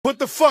Put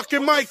the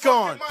fucking mic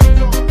on.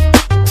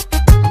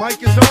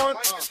 Mic is on.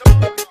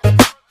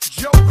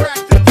 Joe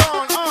cracked the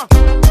dawn,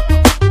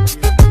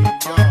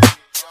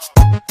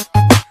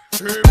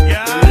 Herb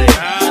got it.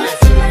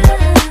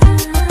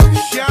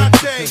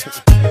 Shante.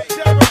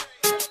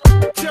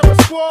 Terror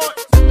Squad.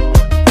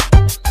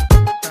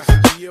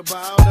 Be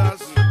about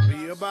us.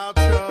 Be about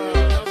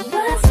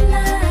us.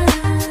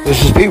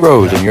 This is Pete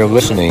Rose, and you're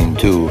listening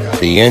to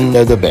The End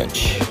of the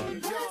Bench.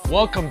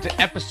 Welcome to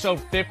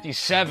episode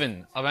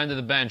 57 of End of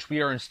the Bench.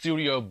 We are in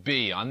Studio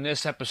B. On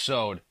this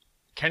episode,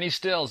 Kenny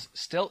Stills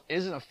still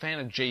isn't a fan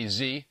of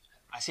Jay-Z.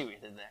 I see what you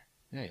did there.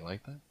 Yeah, you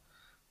like that?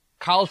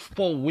 College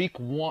football week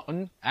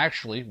 1,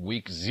 actually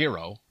week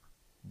 0.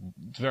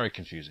 It's very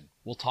confusing.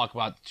 We'll talk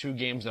about the 2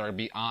 games that are going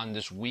to be on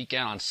this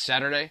weekend on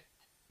Saturday.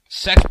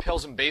 Sex,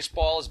 pills, and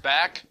baseball is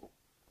back.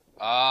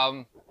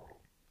 Gas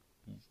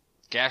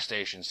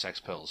stations, sex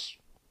pills.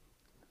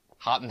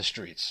 Hot in the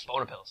streets.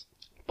 Boner pills.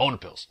 Boner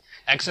pills.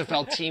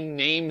 XFL team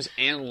names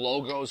and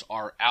logos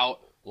are out.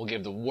 We'll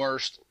give the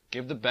worst,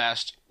 give the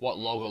best, what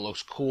logo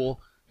looks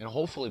cool, and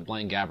hopefully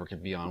Blaine Gabbert can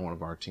be on one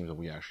of our teams that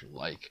we actually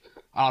like.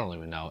 I don't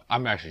even know.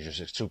 I'm actually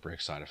just super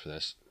excited for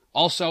this.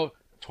 Also,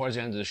 towards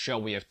the end of the show,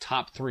 we have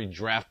top 3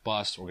 draft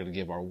busts. We're going to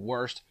give our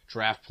worst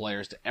draft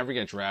players to ever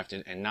get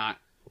drafted and not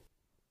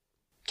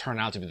turn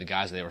out to be the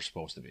guys they were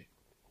supposed to be.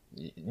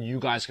 You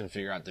guys can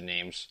figure out the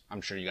names. I'm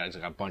sure you guys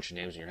got a bunch of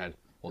names in your head.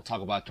 We'll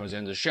talk about it towards the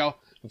end of the show.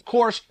 Of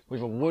course, we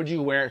have a Would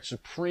You Wear It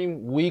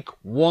Supreme Week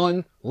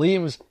 1.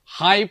 Liam's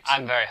hyped.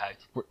 I'm very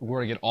hyped. We're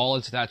going to get all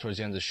into that towards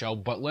the end of the show.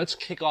 But let's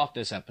kick off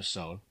this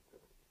episode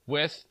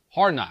with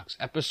Hard Knocks.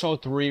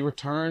 Episode 3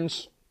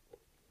 returns.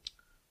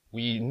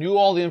 We knew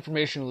all the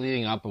information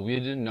leading up, but we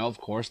didn't know, of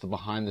course, the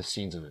behind the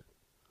scenes of it.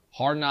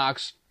 Hard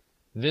Knocks,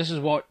 this is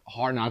what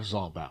Hard Knocks is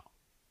all about.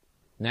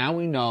 Now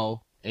we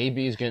know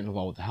AB is getting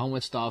involved with the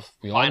helmet stuff.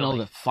 We all know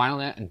that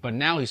finally, but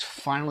now he's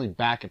finally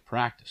back at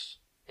practice.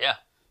 Yeah.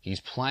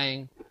 He's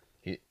playing.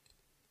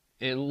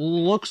 It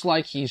looks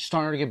like he's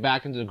starting to get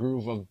back into the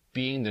groove of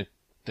being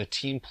the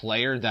team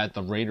player that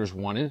the Raiders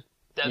wanted.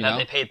 That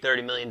they paid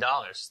 $30 million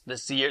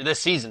this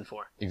season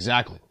for.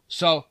 Exactly.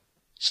 So,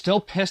 still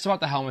pissed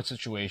about the helmet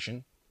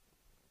situation,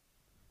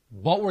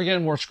 but we're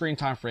getting more screen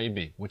time for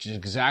AB, which is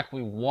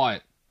exactly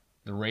what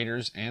the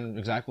Raiders and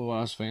exactly what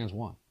us fans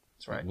want.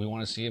 That's right. We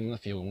want to see him in the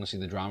field. We want to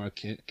see the drama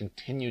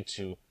continue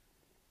to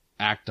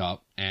act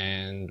up,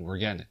 and we're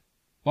getting it.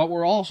 But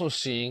we're also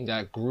seeing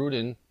that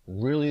Gruden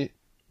really,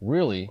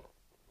 really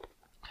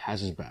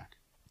has his back.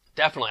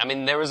 Definitely. I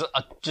mean, there was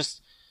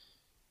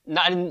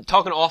not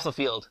talking off the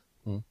field.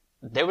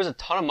 There was a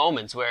ton of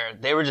moments where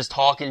they were just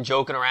talking,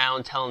 joking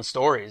around, telling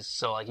stories.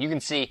 So, you can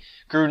see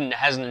Gruden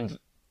has an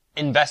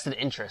invested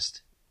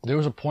interest. There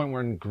was a point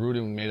when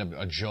Gruden made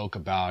a joke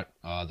about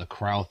the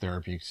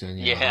cryotherapy. He said,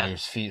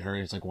 his feet hurt.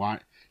 He's like,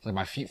 why? He's like,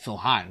 my feet feel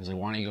hot. He's like,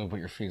 why don't you go put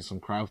your feet in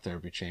some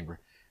cryotherapy chamber?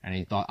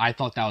 And I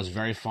thought that was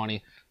very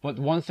funny. But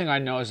one thing I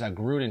know is that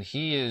Gruden,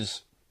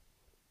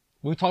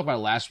 we talked about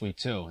it last week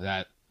too,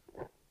 that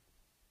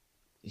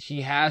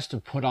he has to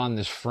put on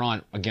this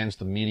front against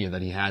the media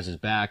that he has his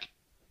back.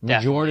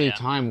 Majority of the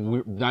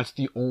time, that's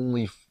the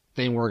only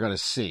thing we're going to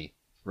see,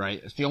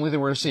 right? It's the only thing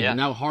we're going to see. Yeah. But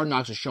now Hard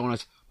Knocks is showing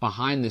us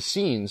behind the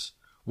scenes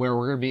where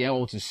we're going to be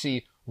able to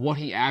see what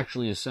he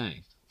actually is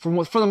saying. For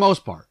the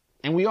most part.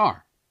 And we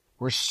are.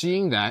 We're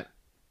seeing that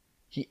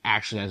he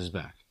actually has his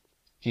back.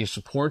 He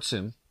supports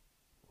him,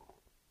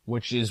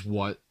 which is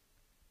what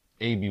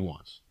AB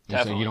wants. He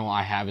said,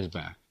 I have his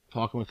back.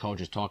 Talking with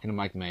coaches, talking to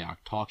Mike Mayock,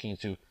 talking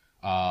to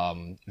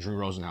Drew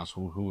Rosenhaus,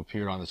 who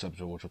appeared on this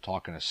episode, which we'll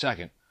talk in a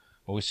second.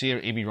 But we see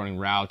AB running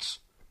routes,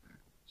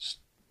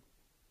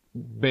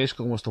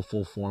 basically almost a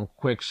full form,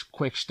 quick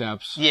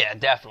steps. Yeah,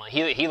 definitely.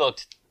 He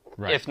looked,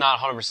 right, if not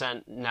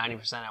 100%,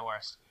 90% at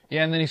worst.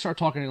 Yeah, and then he started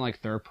talking in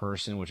third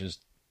person, which is...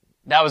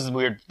 That was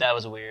weird.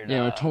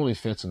 Yeah, it totally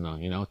fits him though,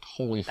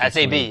 totally fits That's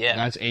him. AB, yeah.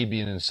 That's AB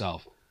in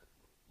himself.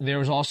 There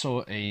was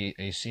also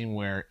a scene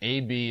where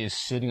AB is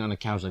sitting on the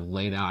couch,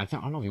 laid out. I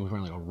don't know if he was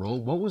wearing a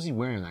robe. What was he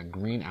wearing? That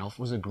green outfit?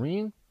 Was it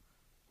green?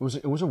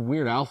 It was a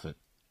weird outfit.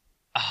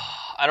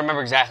 I don't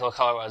remember exactly what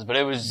color it was, but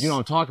it was... You know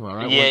what I'm talking about,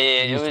 right? Yeah,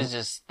 it was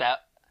just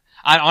that...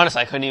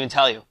 Honestly, I couldn't even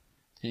tell you.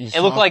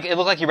 It looked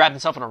like he wrapped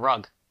himself in a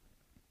rug.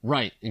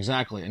 Right,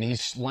 exactly. And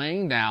he's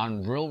laying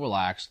down, real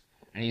relaxed,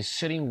 and he's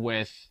sitting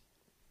with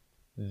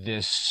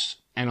this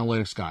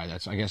analytics guy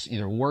that's, I guess,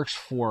 either works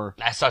for...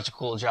 That's such a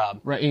cool job.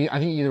 Right, I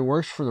think he either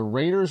works for the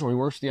Raiders, or he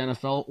works for the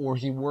NFL, or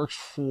he works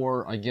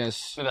for, I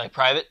guess... Maybe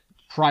private?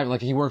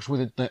 Private, he works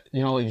with it,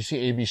 you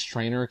see AB's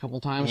trainer a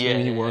couple times, yeah,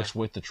 maybe he works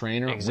with the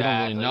trainer.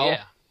 Exactly, we don't really know.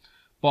 Yeah.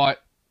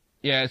 But,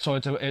 yeah, so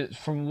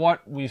from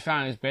what we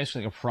found, it's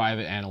basically a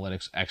private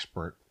analytics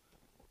expert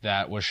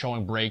that was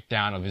showing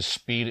breakdown of his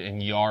speed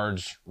and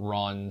yards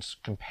runs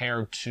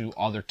compared to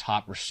other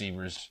top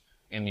receivers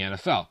in the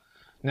NFL.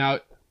 Now,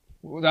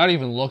 without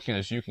even looking at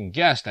this, you can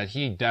guess that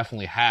he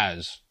definitely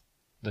has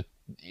the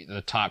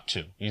top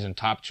 2. He's in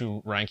top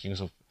 2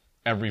 rankings of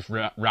every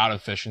route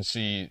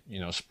efficiency,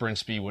 sprint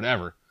speed,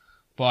 whatever.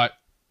 But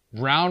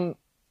round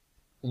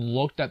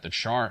looked at the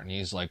chart and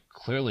he's like,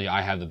 clearly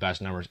I have the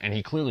best numbers, and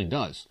he clearly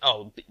does.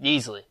 Oh,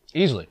 easily.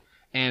 Easily.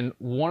 And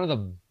one of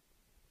the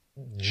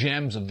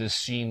gems of this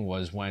scene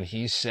was when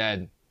he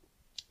said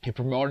he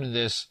promoted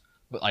this,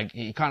 but like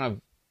he kind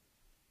of,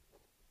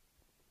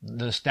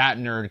 the stat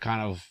nerd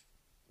kind of,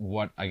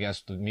 what I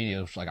guess the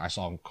media, like I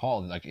saw him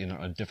called, like in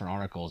different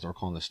articles, they were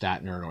calling the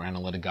stat nerd or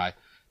analytic guy.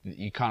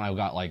 He kind of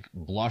got like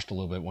blushed a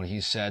little bit when he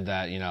said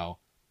that, you know,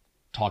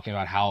 talking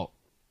about how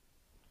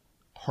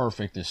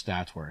perfect his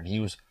stats were. And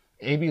he was,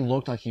 AB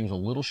looked like he was a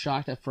little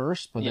shocked at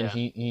first, but then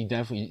he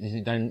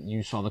definitely, then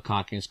you saw the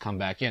cockiness come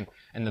back in.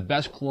 And the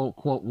best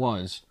quote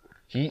was,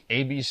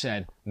 AB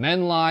said,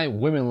 "Men lie,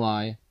 women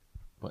lie,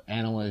 but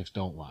analytics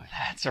don't lie."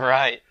 That's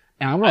right.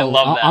 And I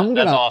love that.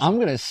 That's awesome. I'm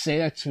gonna say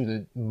that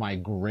to my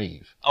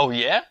grave. Oh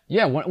yeah?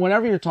 Yeah.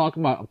 Whenever you're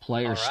talking about a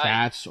player's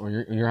right. stats, or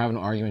you're having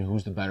an argument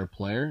who's the better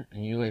player,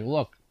 and you're like,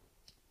 look,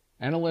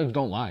 analytics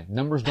don't lie.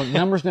 Numbers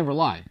never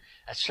lie.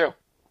 That's true.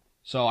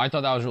 So I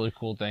thought that was a really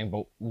cool thing.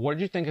 But what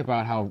did you think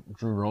about how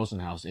Drew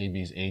Rosenhaus,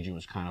 AB's agent,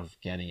 was kind of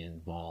getting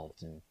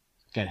involved and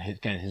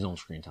getting his own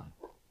screen time?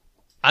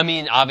 I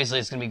mean, obviously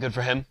it's gonna be good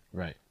for him.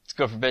 Right. It's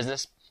good for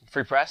business,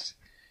 free press.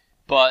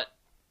 But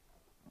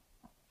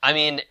I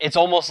mean, it's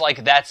almost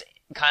like that's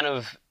kind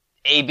of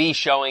AB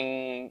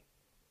showing,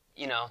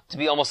 you know, to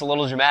be almost a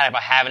little dramatic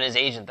by having his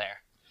agent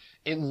there.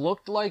 It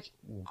looked like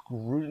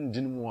Gruden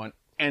didn't want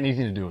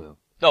anything to do with him.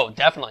 Oh,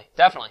 definitely.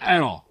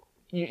 At all.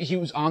 He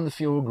was on the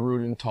field with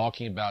Gruden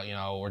talking about, you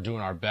know, we're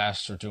doing our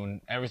best, we're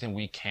doing everything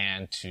we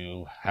can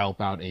to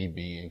help out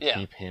AB and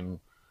keep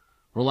him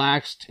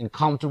relaxed and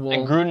comfortable.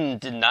 And Gruden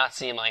did not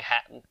seem like,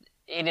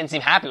 he didn't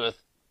seem happy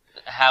with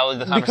how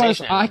the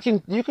conversation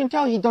ended. You can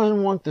tell he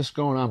doesn't want this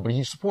going on, but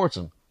he supports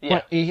him. Yeah.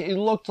 But it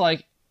looked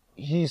like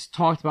he's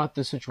talked about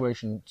this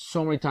situation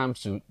so many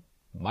times to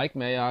Mike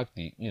Mayock,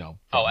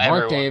 Mark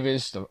everyone.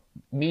 Davis, the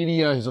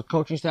media, his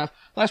coaching staff.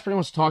 The last person he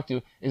wants to talk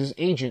to is his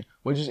agent,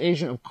 which his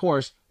agent, of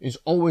course, is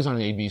always on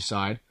the AB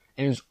side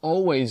and is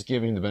always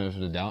giving the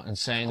benefit of the doubt and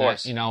saying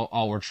that,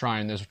 we're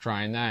trying this, we're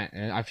trying that.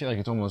 And I feel like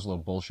it's almost a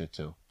little bullshit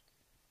too.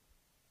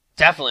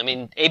 Definitely. I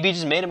mean, AB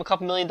just made him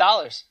 $2 million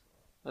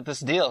with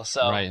this deal,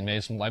 so right, and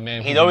made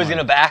him he's always going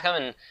to back him,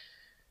 and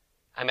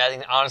I mean, I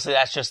think honestly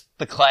that's just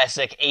the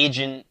classic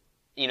agent,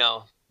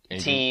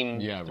 team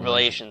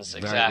relations.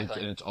 Exactly,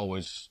 and it's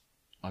always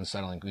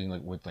unsettling, being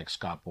like with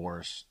Scott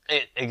Boras.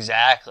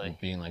 Exactly,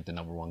 being like the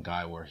number one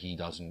guy where he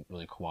doesn't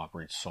really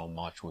cooperate so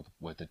much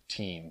with the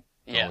team.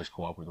 He always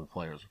cooperate with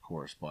players, of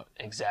course, but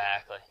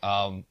exactly.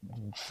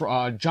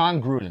 For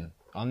John Gruden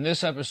on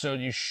this episode,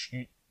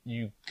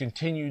 you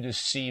continue to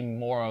see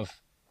more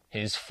of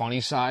his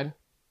funny side.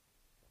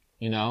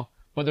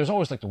 But there's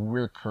always the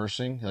weird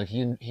cursing. Like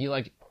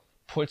he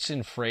puts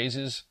in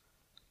phrases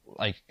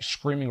like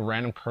screaming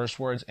random curse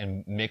words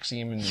and mixing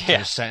them into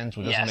a sentence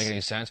which doesn't make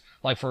any sense.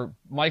 Like for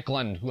Mike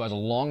Glennon, who has a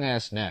long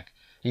ass neck,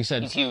 he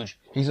said he's huge.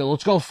 He said,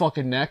 "Let's go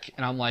fucking neck,"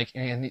 and I'm like,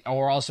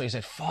 or also he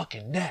said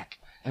fucking neck,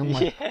 and I'm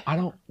like,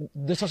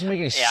 this doesn't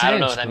make any sense. I don't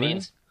know what that Gruden.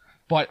 means.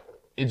 But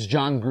it's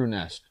John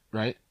Gruden-esque,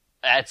 right?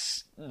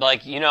 That's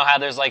like how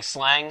there's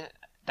slang.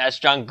 That's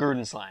John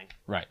Gruden slang.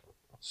 Right.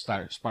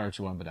 Spider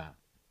 2 on Banana.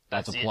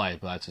 That's a play,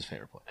 but that's his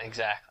favorite play.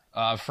 Exactly.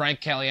 Frank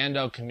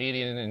Caliendo,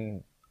 comedian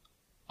and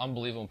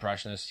unbelievable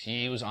impressionist,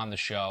 he was on the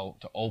show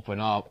to open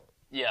up.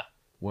 Yeah.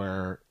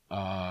 Where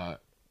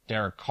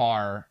Derek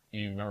Carr,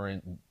 you remember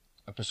in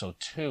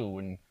episode 2,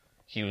 when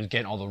he was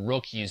getting all the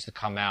rookies to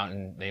come out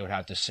and they would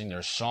have to sing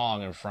their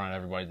song in front of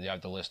everybody. They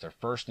have to list their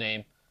first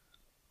name,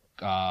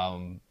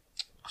 school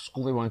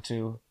they went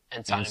to,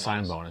 and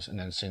sign bonus, and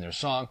then sing their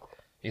song.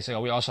 He said,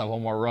 we also have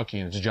one more rookie,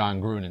 and it's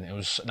John Gruden. It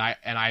was,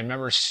 and I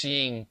remember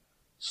seeing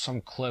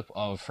some clip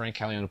of Frank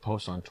Caliendo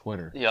post on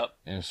Twitter. Yep.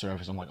 And it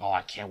surfaced. I'm like, oh,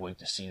 I can't wait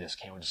to see this.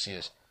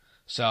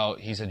 So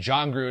he said,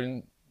 John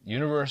Gruden,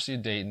 University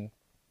of Dayton.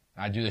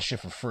 I do this shit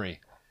for free.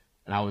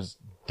 And I was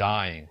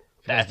dying.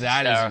 That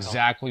is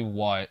exactly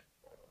what,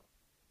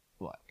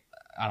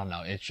 I don't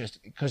know. It's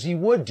just, because he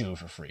would do it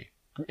for free.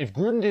 If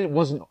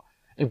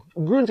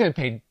Gruden's getting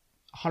paid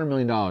 $100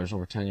 million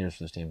over 10 years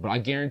for this team, but I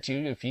guarantee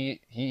you, if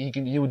he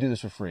would do this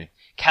for free.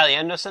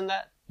 Caliendo said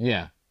that?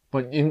 Yeah.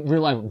 But in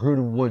real life,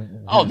 Gruden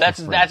would. That's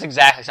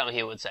exactly something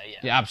he would say. Yeah.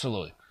 Yeah,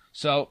 absolutely.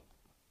 So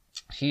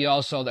he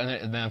also,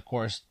 and then of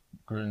course,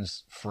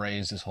 Gruden's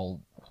phrase this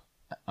whole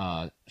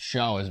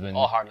show has been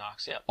all hard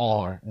knocks. Yeah.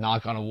 All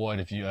knock on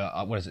wood if you.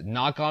 What is it?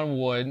 Knock on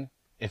wood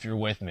if you're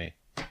with me.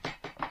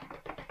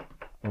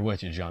 We're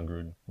with you, John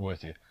Gruden. We're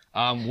with you.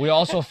 We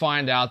also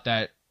find out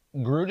that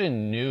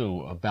Gruden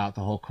knew about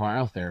the whole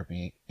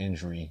cryotherapy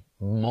injury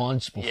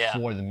months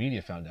before the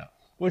media found out,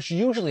 which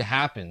usually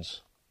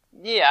happens.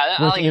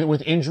 Yeah,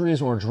 with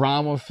injuries or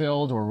drama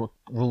filled or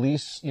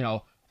release,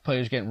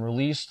 players getting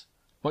released.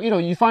 But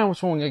you find when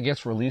someone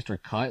gets released or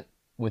cut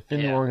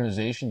within the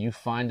organization, you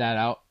find that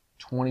out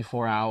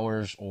 24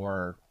 hours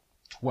or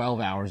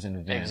 12 hours in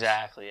advance.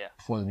 Exactly, yeah.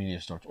 Before the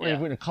media starts. Or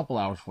even a couple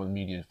hours before the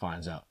media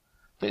finds out.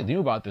 They knew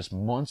about this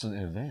months in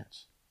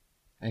advance.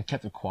 and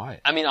kept it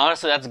quiet. I mean,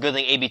 honestly, that's a good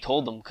thing AB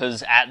told them,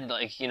 because at,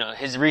 like, you know,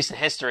 his recent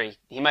history,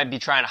 he might be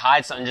trying to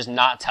hide something, just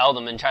not tell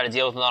them and try to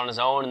deal with it on his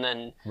own, and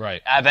then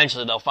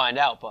eventually they'll find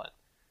out, but.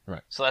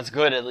 Right. So that's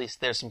good, at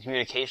least there's some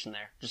communication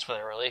there, just for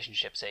their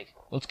relationship's sake.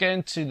 Let's get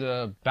into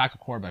the backup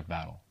quarterback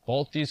battle.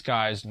 Both these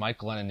guys, Mike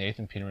Glenn and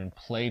Nathan Peterman,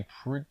 played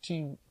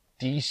pretty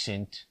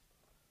decent,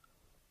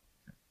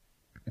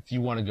 if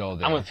you want to go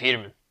there. I'm with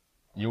Peterman.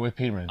 You're with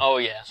Peterman. Oh,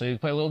 yeah. So you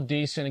play a little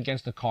decent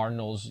against the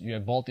Cardinals. You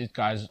have both these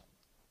guys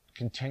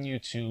continue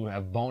to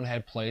have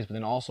bonehead plays, but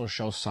then also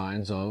show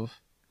signs of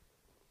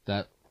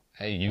that,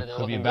 hey, you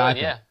could be back.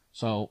 Yeah.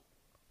 So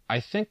I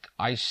think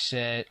I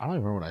said, I don't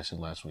even remember what I said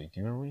last week. Do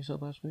you remember what you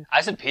said last week?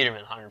 I said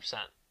Peterman, 100%.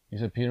 You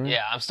said Peterman?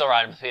 Yeah, I'm still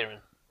riding with Peterman.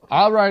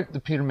 I'll ride the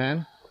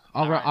Peterman.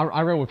 I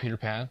ride with Peter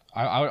Pan.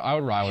 I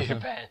would ride with him.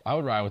 Pan. I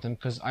would ride with him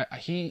because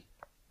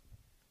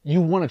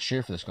you want to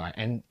cheer for this guy,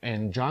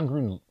 and John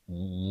Gruden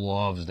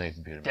loves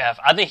Nathan Peterman. Def,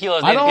 I think he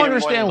loves Nathan Peterman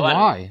more than Glenn.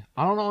 Why.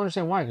 I don't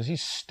understand why, because he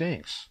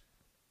stinks.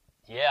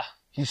 Yeah.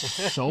 He's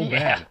so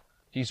bad.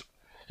 He's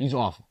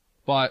awful.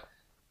 But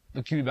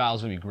the QB battle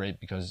is going to be great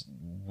because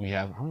we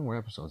have, how many more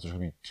episodes? There's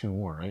going to be 2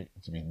 more, right?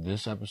 It's going to be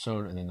this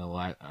episode and then the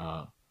last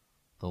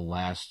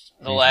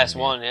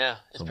one, yeah.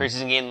 It's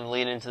preseason game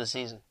leading into the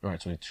season. All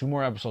right, so we have 2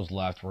 more episodes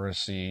left. We're going to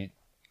see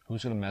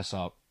who's going to mess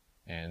up,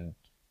 and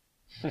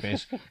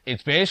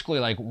it's basically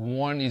like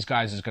one of these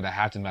guys is going to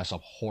have to mess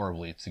up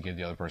horribly to give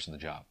the other person the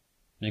job,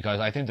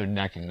 because I think they're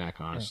neck and neck,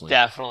 honestly.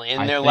 Definitely,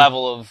 in their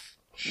level of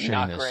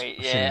not Shameless. great.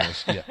 Yeah,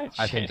 Yeah,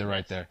 I think they're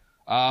right there.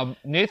 Not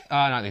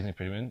Nathan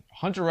Peterman,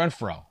 Hunter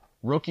Renfrow,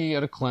 rookie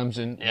out of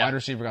Clemson, wide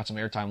receiver, got some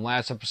airtime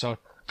last episode.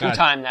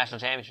 Two-time national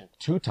champion.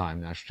 Two-time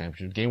national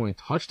championship, game-winning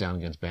touchdown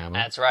against Bama.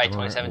 That's right,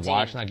 2017.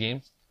 Watching that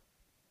game,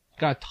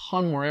 got a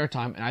ton more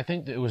airtime, and I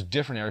think that it was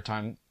different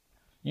airtime.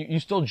 You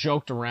still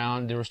joked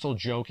around. They were still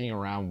joking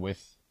around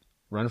with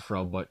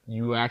Renfrow, but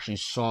you actually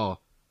saw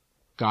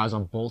guys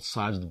on both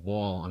sides of the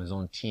ball on his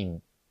own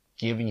team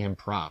giving him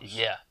props.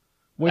 Yeah,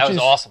 that was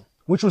awesome.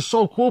 Which was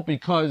so cool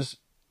because,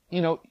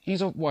 you know,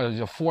 he's a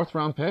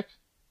 4th-round pick?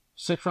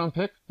 6th-round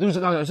pick? It was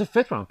a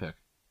 5th-round pick.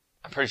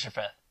 I'm pretty sure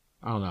 5th.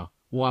 I don't know.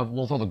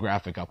 We'll throw the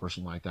graphic up or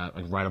something like that,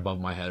 like right above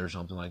my head or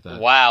something like that.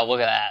 Wow,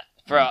 look at that.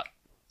 For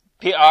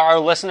our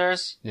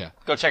listeners,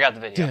 go check out the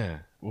video. Yeah.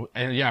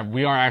 And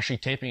we are actually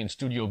taping in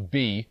Studio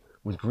B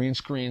with green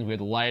screens. We have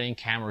the lighting,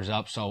 cameras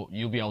up, so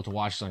you'll be able to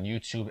watch this on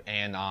YouTube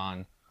and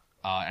on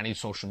any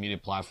social media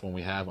platform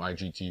we have,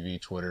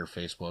 IGTV, Twitter,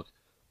 Facebook.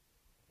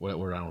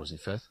 We're on, was he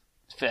 5th?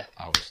 5th.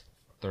 I was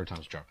 3rd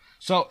time's a charm.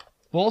 So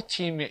both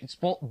teammates,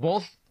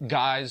 both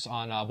guys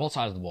on both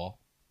sides of the ball,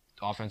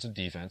 offense and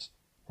defense,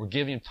 were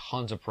giving him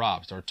tons of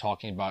props. They were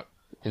talking about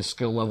his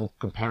skill level,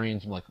 comparing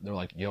him, like, they're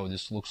like, yo,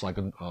 this looks like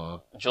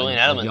a Julian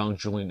Edelman. Young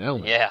Julian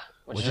Edelman. Yeah,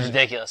 which is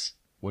ridiculous.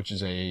 Which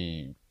is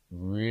a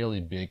really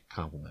big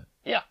compliment.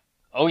 Yeah.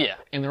 Oh, yeah.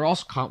 And they're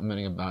also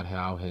complimenting about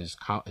how his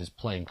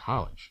play in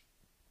college.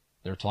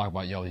 They're talking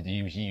about, yo,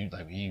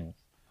 he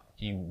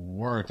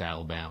worked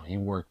Alabama. He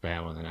worked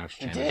Bama in the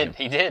national championship.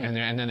 He did.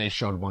 And then they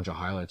showed a bunch of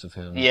highlights of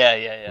him.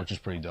 Yeah. Which is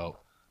pretty dope.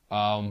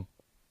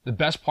 The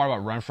best part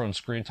about Renfrow and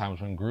screen time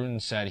was when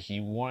Gruden said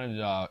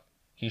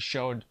he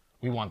showed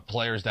we want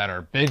players that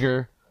are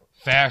bigger,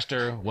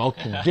 faster,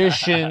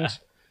 well-conditioned.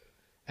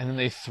 And then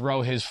they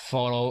throw his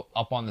photo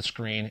up on the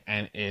screen,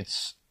 and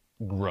it's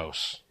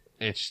gross.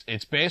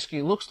 It's basically,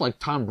 it looks like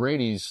Tom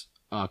Brady's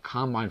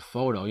combine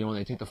photo. You know, when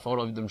they take the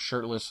photo of them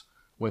shirtless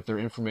with their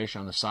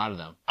information on the side of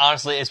them.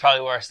 Honestly, it's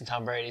probably worse than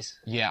Tom Brady's.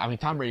 Yeah, I mean,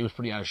 Tom Brady was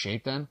pretty out of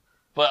shape then.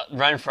 But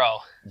Renfrow.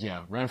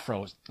 Yeah,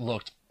 Renfrow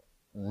looked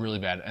really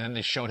bad. And then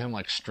they showed him,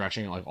 like,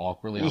 stretching, like,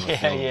 awkwardly on the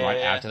field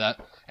after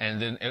that.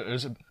 And then it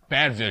was a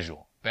bad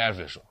visual. Bad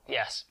visual.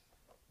 Yes.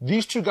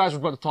 These 2 guys we're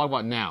about to talk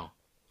about now,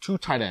 2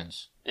 tight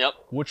ends. Yep.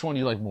 Which one do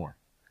you like more?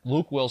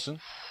 Luke Wilson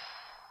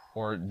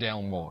or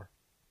Darren Waller?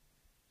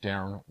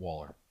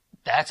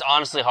 That's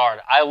honestly hard.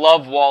 I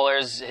love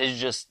Waller's,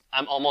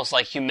 I'm almost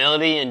like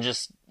humility and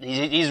just,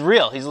 he's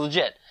real. He's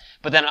legit.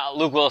 But then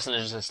Luke Wilson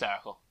is just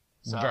hysterical.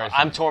 So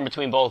I'm torn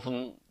between both of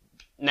them.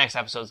 Next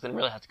episode is going to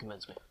really have to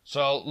convince me.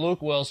 So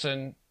Luke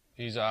Wilson,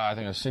 he's, I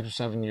think, a 6 or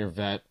 7 year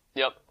vet.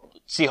 Yep.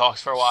 Seahawks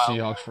for a while.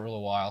 Seahawks for a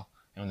little while.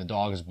 And when the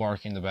dog is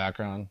barking in the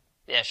background.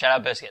 Yeah, shout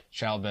out Biscuit.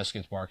 Shout out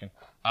Biscuit's barking.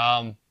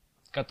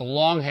 Got the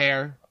long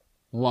hair,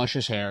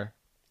 luscious hair.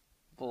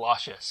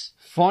 Luscious.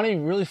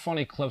 Really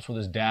funny clips with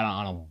his dad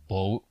on a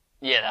boat.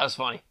 Yeah, that was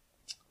funny.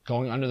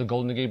 Going under the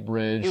Golden Gate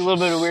Bridge. He's a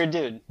little bit of a weird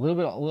dude. A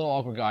little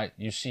awkward guy.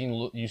 You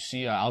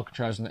see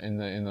Alcatraz in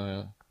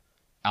the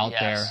out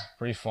there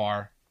pretty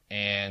far,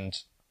 and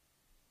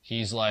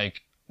he's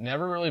like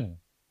never really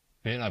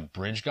been a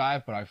bridge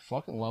guy, but I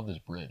fucking love this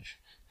bridge.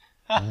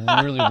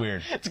 Really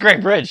weird. It's a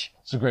great bridge.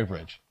 It's a great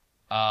bridge.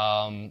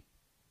 Do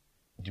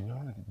we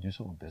want to do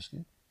something with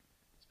Biscuit?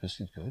 Is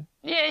Biscuit good?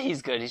 Yeah,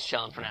 he's good. He's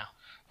chilling for now.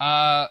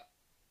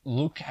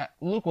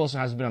 Luke Wilson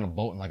hasn't been on a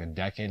boat in like a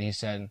decade, he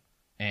said,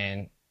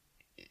 and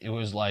it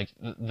was like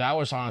that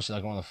was honestly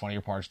like one of the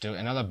funnier parts too.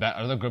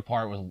 Another good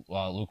part with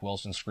Luke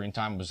Wilson's screen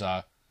time was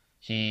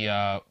he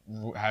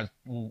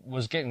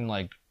was getting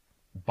like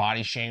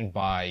body shamed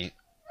by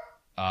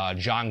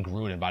John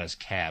Gruden about his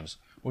calves,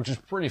 which is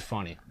pretty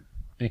funny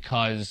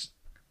because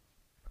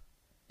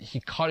he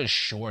cut his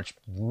shorts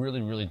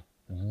really, really,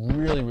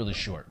 really, really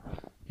short.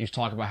 He was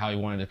talking about how he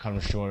wanted to cut them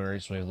shorter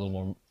so he had a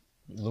little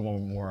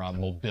more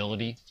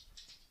mobility.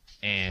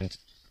 And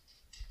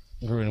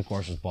Gruden, of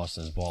course, was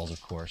busting his balls,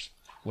 of course,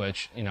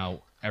 which, you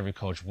know, every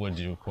coach would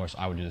do. Of course,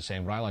 I would do the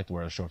same, but I like to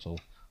wear the shorts a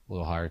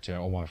little higher too.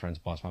 All my friends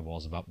bust my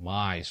balls about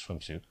my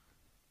swimsuit.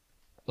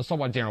 Let's talk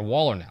about Darren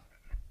Waller now.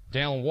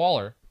 Darren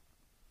Waller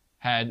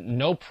had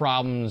no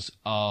problems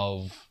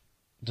of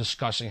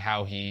discussing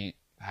how he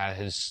had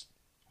his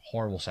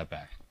horrible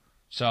setback.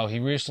 So he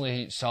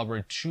recently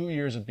celebrated 2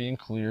 years of being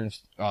clean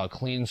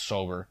and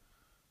sober,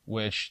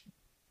 which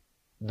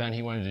then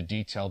he went into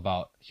detail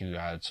about he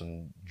had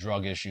some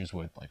drug issues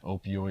with like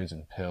opioids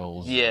and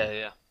pills.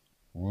 Yeah.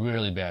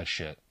 Really bad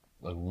shit.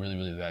 Like really,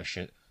 really bad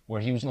shit.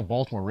 Where he was in the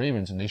Baltimore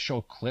Ravens and they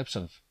showed clips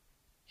of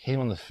him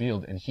on the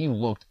field and he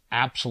looked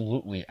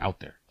absolutely out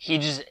there. He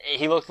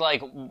looked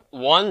like,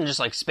 one, just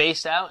like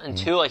spaced out, and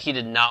two, like he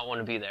did not want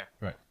to be there.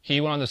 Right.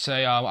 He went on to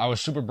say, I was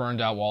super burned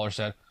out, Waller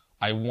said.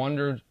 I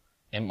wondered,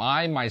 am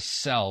I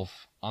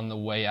myself on the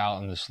way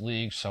out in this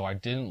league so I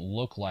didn't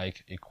look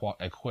like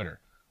a quitter?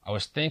 I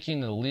was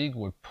thinking the league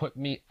would put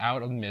me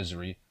out of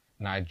misery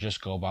and I'd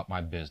just go about my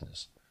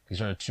business.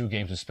 He's earned a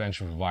 2-game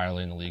suspension for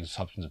violating the league's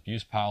substance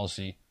abuse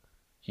policy.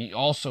 He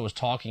also was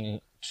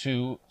talking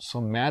to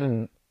some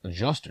Madden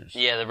adjusters.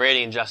 Yeah, the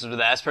rating adjusters.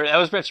 That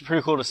was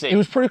pretty cool to see. It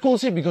was pretty cool to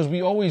see because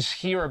we always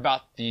hear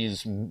about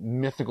these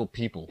mythical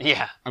people.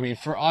 Yeah. I mean,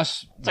 for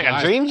us... It's like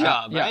a dream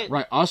job, right? Yeah,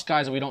 right. Us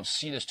guys, we don't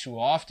see this too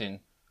often.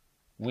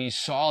 We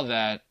saw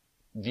that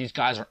these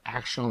guys are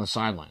actually on the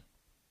sideline.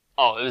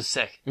 Oh, it was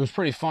sick. It was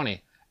pretty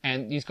funny.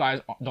 And these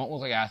guys don't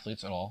look like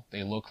athletes at all.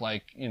 They look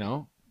like, you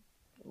know,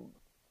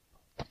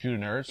 computer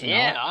nerds.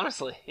 Yeah,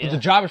 honestly. Yeah. But the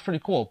job is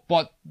pretty cool.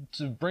 But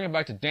to bring it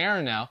back to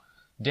Darren now,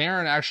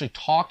 Darren actually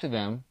talked to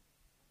them,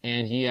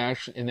 and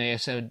they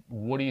said,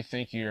 "What do you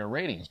think your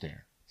rating is,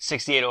 Darren?"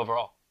 68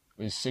 overall.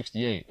 It was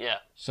 68. Yeah.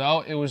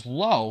 So it was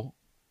low,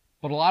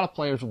 but a lot of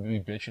players would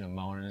be bitching and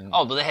moaning.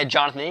 Oh, but they had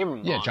Jonathan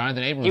Abrams. Yeah,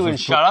 Jonathan Abrams. He wouldn't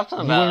shut up to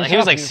them about it. He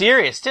was like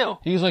serious too.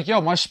 He was like,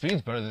 "Yo, my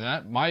speed's better than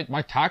that.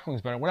 My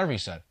tackling's better." Whatever he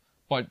said.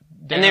 But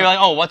Darren, and they were like,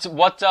 "Oh,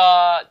 what?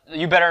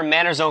 You better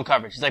man or zone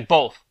coverage." He's like,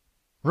 "Both."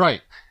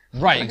 Right,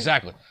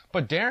 exactly.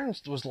 But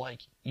Darren was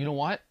like, "You know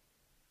what?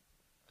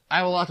 I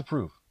have a lot to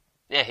prove."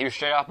 Yeah, he was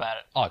straight up at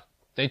it. Oh,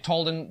 they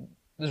told him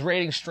his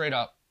rating straight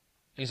up.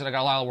 He said, "I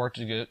got a lot of work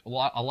to do. A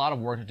lot of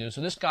work to do." So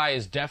this guy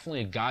is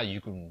definitely a guy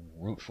you can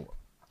root for.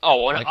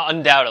 Oh,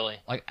 undoubtedly.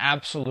 Like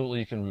absolutely,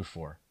 you can root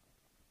for.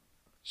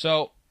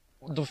 So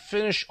to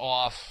finish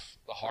off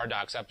the Hard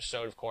Knocks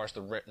episode, of course,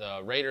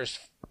 the Raiders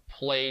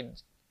played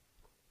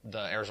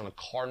the Arizona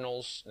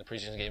Cardinals in the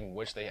preseason game,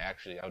 which they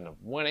actually ended up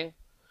winning.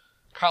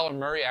 Kyler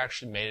Murray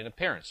actually made an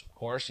appearance. Of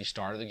course, he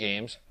started the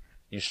games.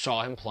 You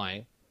saw him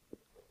playing.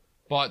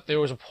 But there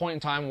was a point in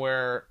time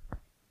where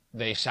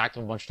they sacked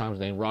him a bunch of times,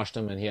 they rushed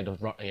him, and he had to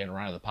run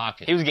out of the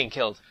pocket. He was getting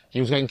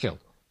killed.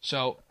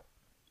 So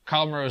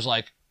Kyler Murray was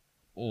like,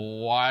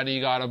 "Why do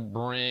you got to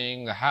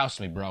bring the house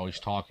to me, bro?" He's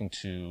talking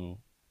to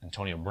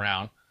Antonio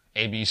Brown.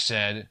 AB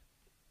said,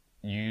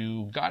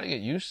 "You got to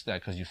get used to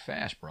that because you're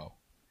fast, bro."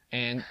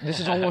 And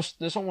this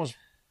almost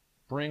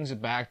brings it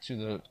back to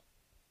the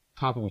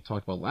topic we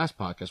talked about last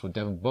podcast with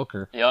Devin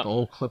Booker. Yep. The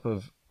old clip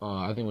of,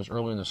 I think it was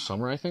earlier in the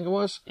summer, I think it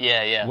was.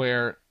 Yeah.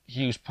 Where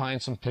he was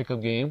playing some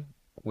pickup game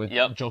with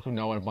Joakim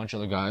Noah and a bunch of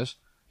other guys.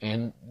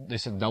 And they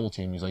said double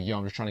team. He's like, "Yo,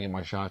 I'm just trying to get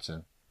my shots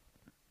in."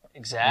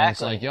 Exactly. And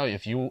it's like, yo,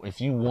 if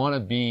you want to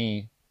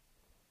be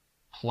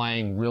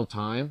playing real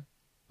time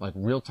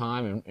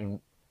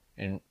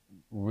and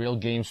real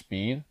game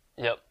speed.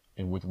 Yep.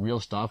 And with real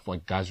stuff,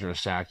 like guys are going to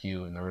sack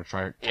you and they're going to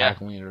try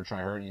tackling you, they're going to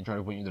try hurting you, try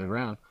to put you to the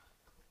ground.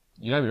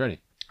 You got to be ready.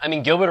 I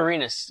mean, Gilbert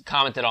Arenas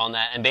commented on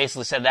that and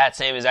basically said that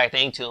same exact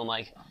thing to him.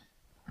 Like,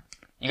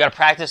 you got to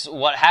practice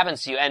what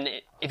happens to you. And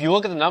if you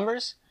look at the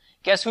numbers,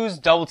 guess who's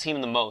double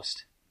teamed the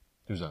most?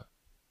 Who's that?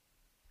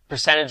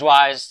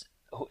 Percentage-wise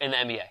in the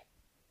NBA.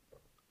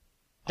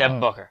 Devin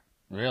Booker.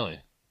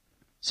 Really?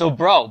 So,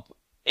 bro,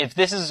 if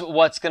this is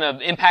what's going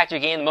to impact your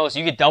game the most,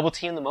 you get double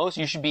teamed the most,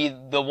 you should be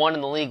the one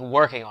in the league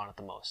working on it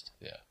the most.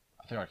 Yeah.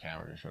 I think our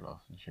camera just shut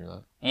off. Did you hear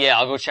that? Yeah,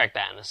 I'll go check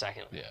that in a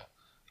second.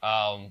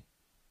 Yeah.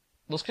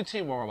 Let's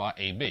continue more about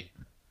AB.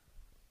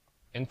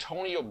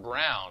 Antonio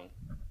Brown,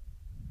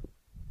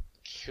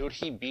 could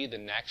he be the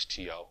next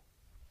T.O.?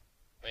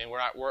 I mean, we're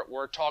not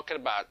really talking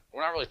about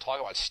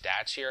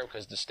stats here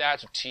because the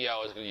stats of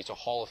T.O. is he's a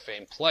Hall of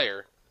Fame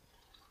player.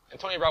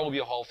 Antonio Brown will be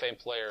a Hall of Fame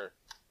player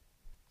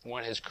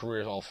when his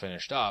career is all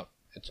finished up.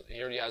 He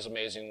already has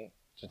amazing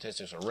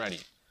statistics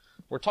already.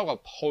 We're talking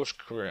about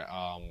post-career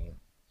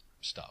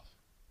stuff.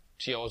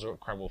 T.O. is an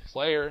incredible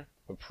player,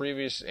 but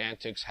previous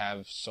antics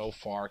have so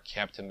far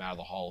kept him out of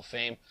the Hall of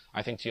Fame.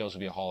 I think T.O. will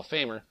be a Hall of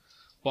Famer.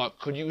 But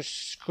could you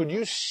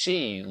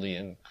see,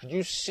 Liam,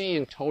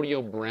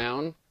 Antonio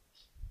Brown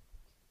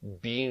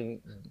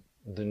being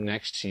the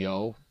next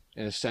T.O.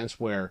 in a sense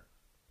where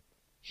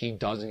he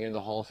doesn't get into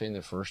the Hall of Fame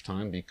the first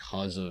time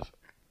because of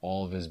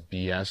all of his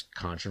BS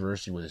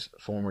controversy with his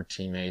former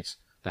teammates,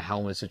 the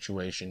helmet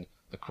situation,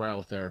 the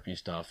cryotherapy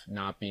stuff,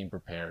 not being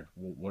prepared.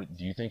 What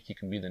do you think he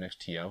can be the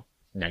next T.O.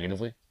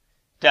 negatively?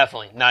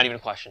 Definitely. Not even a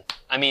question.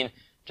 I mean,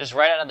 just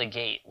right out of the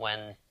gate,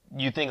 when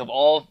you think of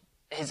all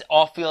his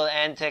off-field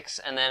antics,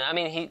 and then, I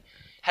mean, he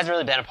hasn't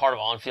really been a part of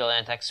on-field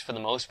antics for the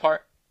most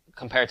part,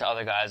 compared to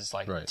other guys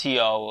like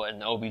T.O.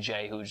 and OBJ,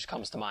 who just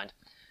comes to mind.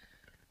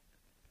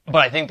 But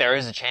I think there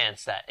is a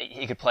chance that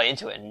he could play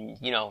into it, and,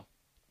 you know,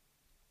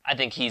 I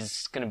think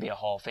he's going to be a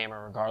Hall of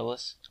Famer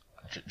regardless.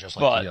 Just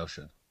like T.O.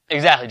 should.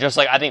 Exactly, just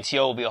like I think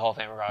T.O. will be a Hall of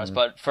Famer regardless. Mm-hmm.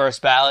 But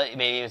first ballot,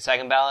 maybe even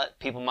second ballot,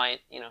 people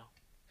might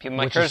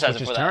criticize him for that.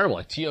 Which is terrible.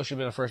 Like, T.O. should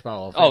be in the first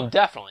ballot Hall of Famer. Oh,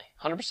 definitely.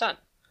 100%.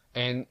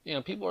 And, you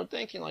know, people are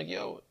thinking, like,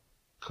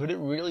 could it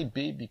really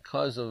be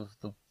because of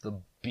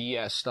the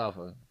BS stuff?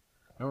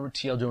 Remember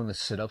T.O. doing the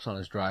sit-ups on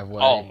his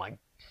driveway? Oh, my.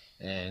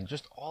 And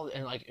just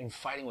in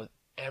fighting with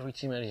every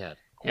teammate he had.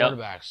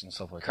 Quarterbacks and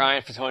stuff like Crying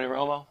that. for Tony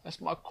Romo?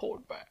 That's my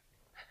quarterback.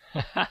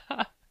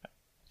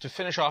 To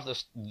finish off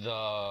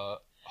the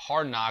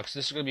Hard Knocks,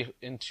 this is going to be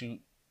into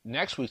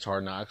next week's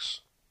Hard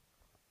Knocks.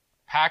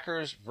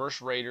 Packers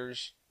versus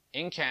Raiders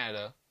in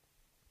Canada.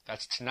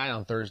 That's tonight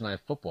on Thursday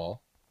Night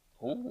Football.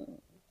 Ooh.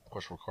 Of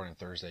course, we're recording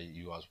Thursday.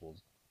 You guys will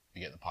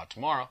be getting the pod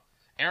tomorrow.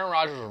 Aaron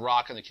Rodgers was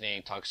rocking the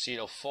Canadian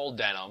tuxedo, full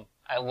denim.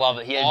 I love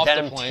it. He had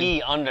denim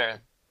tee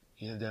under.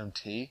 He had denim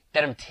tee?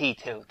 Denim tee,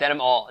 too.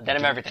 Denim all.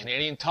 Denim everything.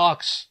 Canadian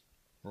tux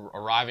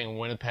arriving in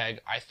Winnipeg.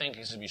 I think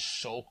it's going to be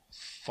so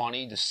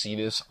funny to see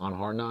this on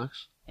Hard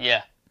Knocks.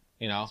 Yeah.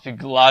 You know? It's going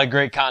to be a lot of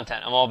great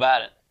content. I'm all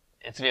about it.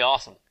 It's going to be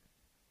awesome.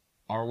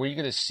 Are we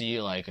going to see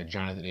like a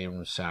Jonathan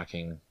Abrams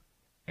sacking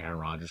Aaron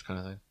Rodgers kind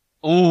of thing?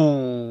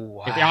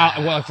 Ooh.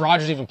 Wow. If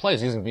Rodgers even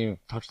plays, he hasn't even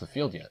touched the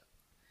field yet.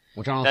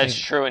 Which I don't That's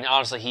think... true, and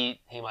honestly, he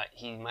might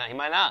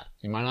not.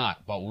 He might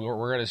not, but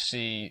we're going to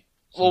see...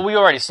 Well, we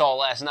already saw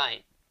last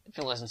night, if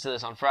you listen to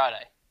this on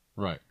Friday.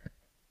 Right.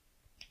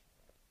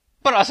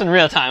 But us in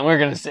real time, we're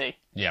going to see.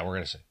 Yeah, we're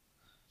going to see.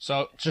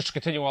 So, just to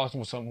continue on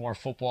with some more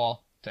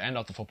football, to end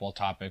off the football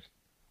topic,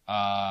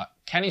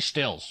 Kenny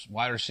Stills,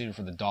 wide receiver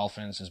for the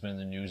Dolphins, has been in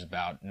the news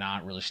about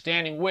not really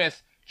standing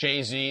with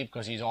Jay-Z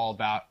because he's all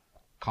about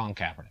Colin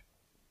Kaepernick,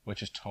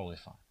 which is totally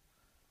fine.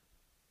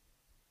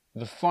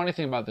 The funny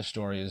thing about this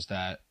story is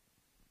that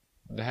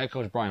the head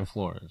coach, Brian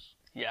Flores...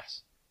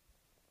 Yes.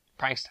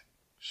 Prankster.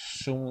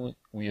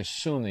 We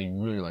assume that he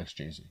really likes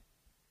Jay-Z.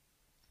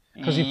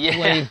 Because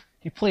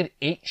he played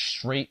 8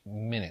 straight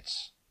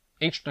minutes.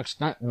 8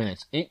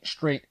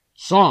 straight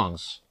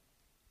songs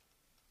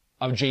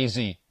of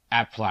Jay-Z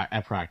at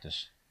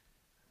practice.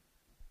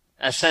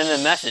 That's sending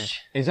a message.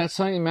 Is that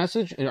sending a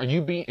message?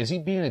 Is he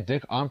being a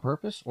dick on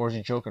purpose, or is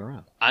he joking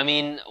around? I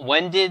mean,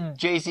 when did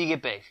Jay-Z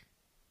get big?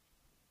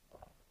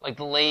 Like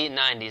the late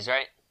 90s,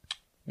 right?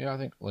 Yeah, I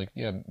think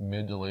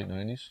mid to late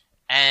 90s.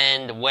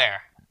 And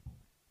where?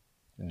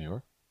 In New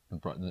York.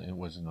 It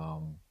was in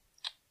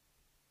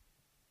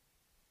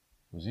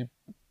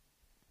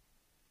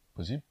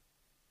Was he?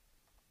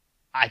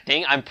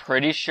 I'm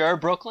pretty sure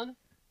Brooklyn.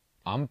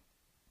 From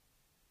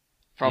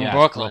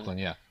Brooklyn.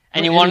 Yeah.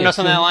 And you want to know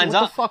something that lines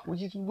up? What the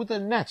fuck? With the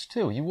Nets,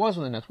 too. He was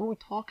with the Nets. What are we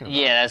talking about?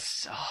 Yeah,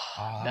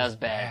 that was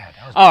bad.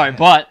 All right,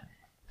 but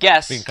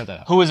guess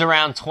who was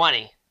around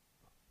 20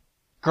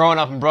 growing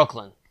up in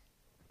Brooklyn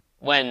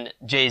when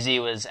Jay-Z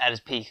was at his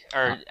peak,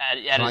 or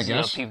at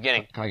his peak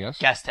beginning? Can I guess?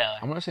 Guess, Taylor.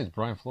 I'm going to say it's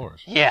Brian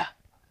Flores. Yeah.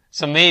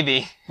 So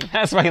maybe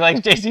that's why he likes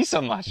Jay-Z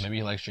so much. Maybe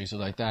he likes Jay-Z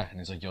like that, and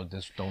he's like, yo,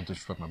 don't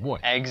disrespect my boy.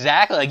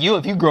 Exactly. Like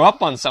if you grow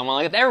up on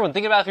someone, like everyone,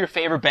 think about your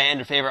favorite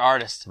band or favorite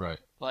artist. Right.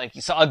 Like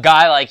you saw a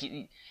guy like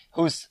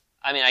who's,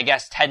 I mean, I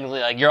guguess technically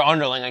like you're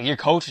underling, like you're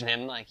coaching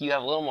him, like you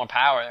have a little more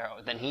power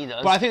than he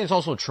does. But I think it's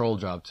also a troll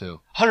job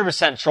too.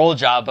 100% troll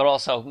job, but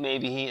also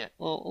maybe a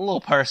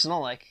little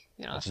personal, like,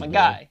 you know, that's my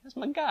guy. That's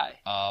my guy.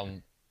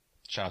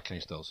 Shout out Kenny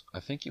Stills. I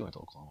think you went to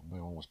Oklahoma.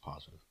 I'm almost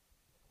positive.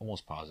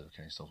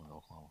 Kenny Stills went to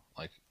Oklahoma.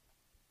 Like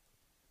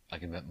I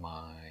can bet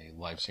my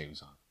life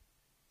savings on.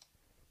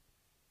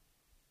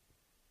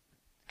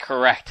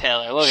 Correct,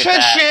 Taylor. Look at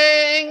that.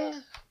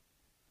 Cha-ching!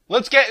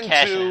 Let's get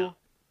into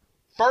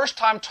first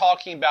time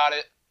talking about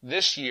it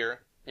this year.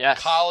 Yes.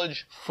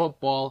 College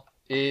football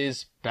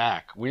is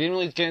back. We didn't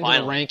really get into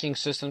the ranking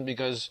system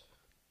because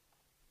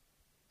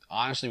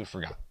honestly we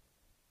forgot.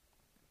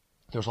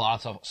 There was a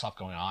lot of stuff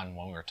going on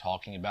when we were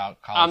talking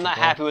about college I'm not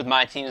happy with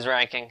my team's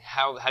ranking.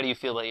 How do you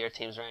feel about your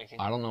team's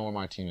ranking? I don't know where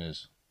my team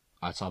is.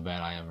 That's how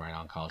bad I am right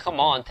now in college Come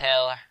football. on,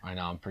 Taylor. I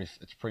know,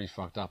 it's pretty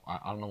fucked up.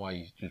 I don't know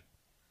why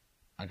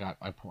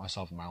I put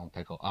myself in my own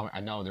pickle.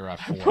 I know they're at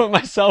 4. I put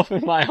myself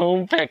in my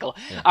own pickle.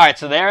 Yeah. Alright,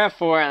 so they're at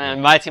 4, and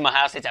then my team,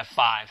 Ohio State's at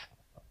 5.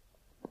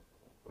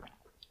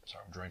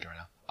 Sorry, I'm drinking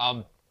right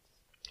now.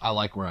 I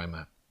like where I'm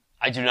at.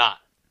 I do not.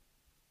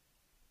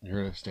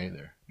 You're gonna stay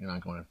there. You're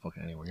not going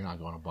fucking anywhere. You're not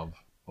going above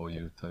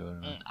OU,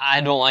 Taylor.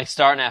 I don't like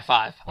starting at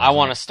 5. I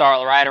want to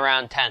start right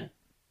around 10.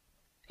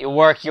 You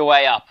work your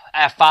way up.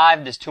 At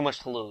 5, there's too much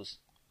to lose.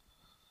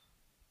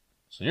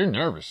 So you're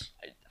nervous.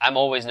 I'm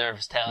always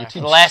nervous, Taylor. For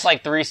team's- the last,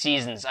 3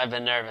 seasons, I've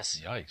been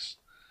nervous. Yikes.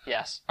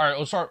 Yes. All right,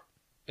 let's start.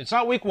 It's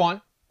not week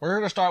 1. We're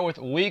going to start with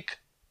week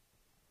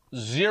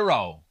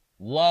 0.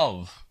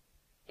 Love.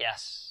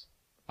 Yes.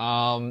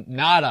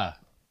 Nada.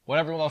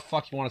 Whatever the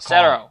fuck you want to call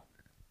it. Cetero.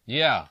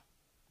 Yeah.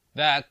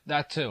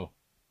 That too.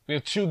 We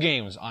have 2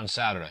 games on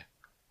Saturday.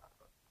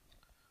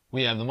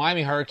 We have the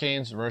Miami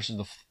Hurricanes versus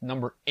the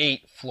number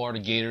 8 Florida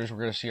Gators. We're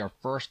going to see our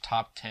first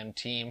top 10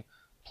 team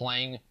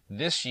playing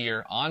this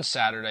year on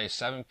Saturday,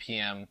 7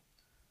 p.m.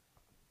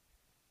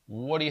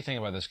 What do you think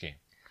about this game?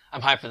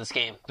 I'm hyped for this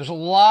game. There's a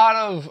lot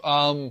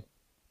of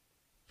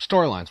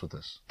storylines with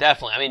this.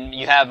 Definitely. I mean,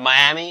 you have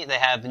Miami. They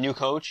have the new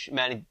coach,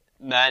 Manny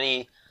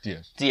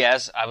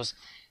Diaz.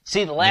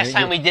 The last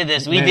time we did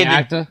this, we did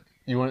Acta?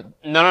 You want?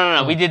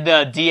 No. We did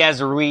the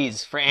Diaz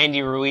Ruiz for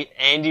Andy Ruiz.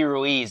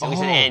 And we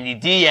said Andy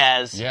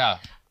Diaz. Yeah.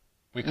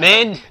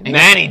 Manny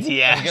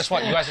Diaz. And guess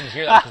what? You guys didn't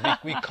hear that because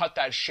we cut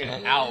that shit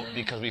out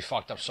because we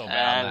fucked up so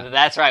bad. On that.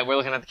 That's right. We're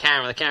looking at the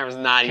camera. The camera's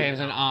not Camera's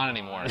not on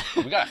anymore.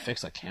 We gotta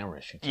fix that camera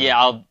issue. Too.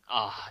 Yeah,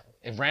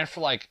 It ran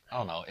for I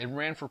don't know. It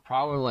ran for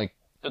probably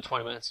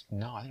 20 minutes.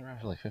 No, I think it ran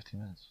for 15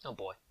 minutes. Oh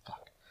boy.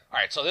 Fuck. All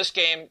right, so this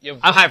game,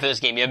 I'm hyped for this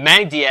game. You have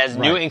Manny Diaz,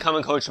 new Right.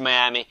 incoming coach of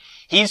Miami.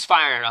 He's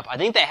firing up. I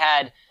think they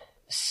had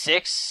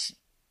 6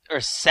 or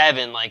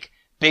 7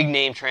 big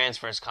name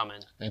transfers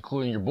coming.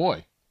 including your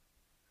boy.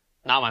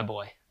 Not my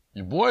boy.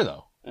 Your boy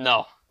though.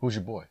 No. Who's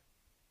your boy?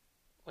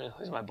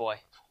 Who's my boy?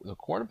 The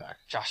quarterback.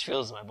 Josh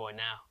Fields is my boy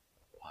now.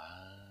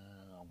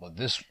 Wow. But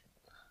this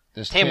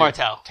Tate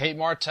Martell. Tate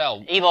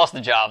Martell. He lost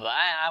the job.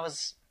 I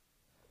was.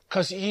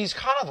 Because he's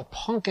kind of a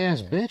punk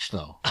ass bitch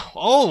though.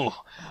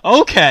 Oh,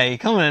 okay,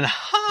 coming in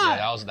hot.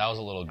 Yeah, that was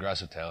a little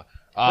aggressive, Taylor.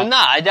 But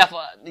nah, I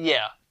definitely,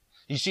 yeah.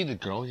 You see the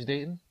girl he's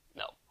dating?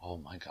 No. Oh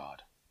my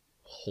god.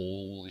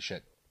 Holy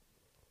shit.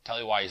 Tell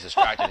you why he's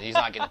distracted. He's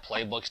not getting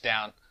playbooks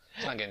down.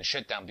 He's not getting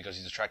shit down because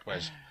he's distracted by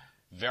his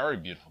very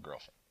beautiful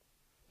girlfriend.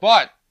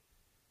 But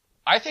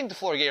I think the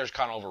Florida Gators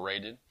kind of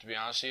overrated, to be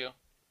honest with you.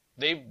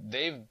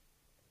 They've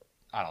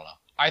I don't know.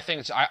 I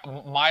think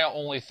my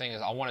only thing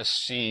is I want to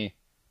see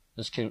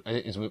this kid.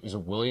 Is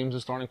it Williams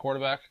the starting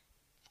quarterback?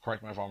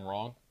 Correct me if I'm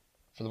wrong.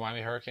 For the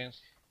Miami Hurricanes.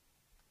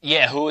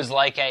 Yeah, who was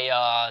like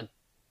I'm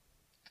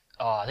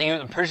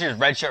pretty sure he was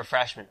redshirt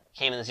freshman.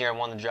 Came in this year and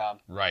won the job.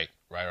 Right.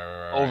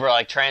 Over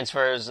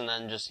transfers and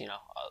then just,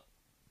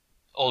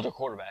 older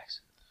quarterbacks.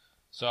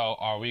 So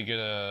are we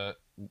gonna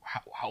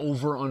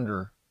over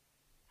under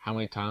how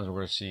many times we're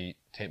gonna see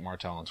Tate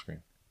Martell on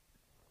screen?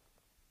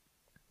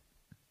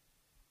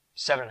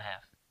 7.5.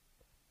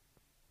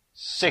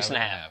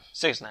 6.5.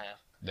 6.5.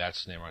 That's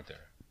his name right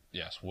there.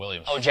 Yes,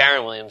 Williams. Oh,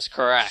 Jaron Williams,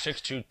 correct.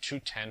 6'2",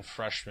 210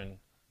 freshman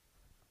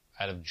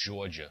out of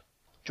Georgia.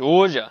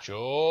 Georgia.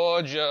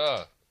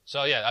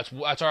 So yeah,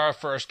 that's our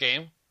first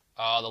game.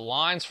 The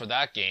lines for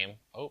that game.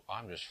 Oh,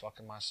 I'm just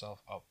fucking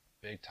myself up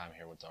big time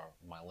here with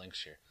my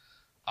links here.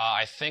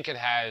 I think it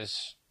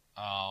has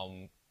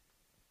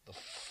the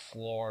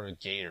Florida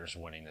Gators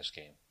winning this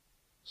game.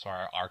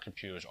 Sorry, our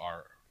computers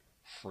are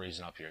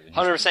freezing up here.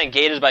 100%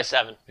 Gators by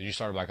 7. Did you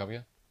start it back up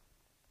again?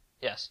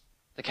 Yes.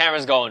 The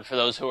camera's going for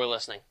those who are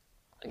listening.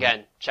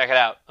 Again, check it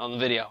out on the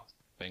video.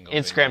 Bingo.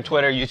 Instagram, bingo,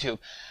 Twitter, bingo. YouTube.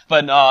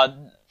 But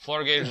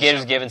Florida Gators.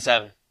 Gators given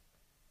 7.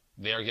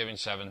 They are giving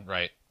 7,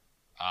 right?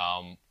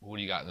 Who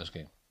do you got in this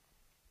game?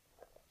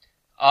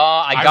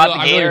 I got the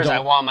really Gators. don't- I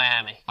want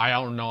Miami. I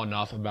don't know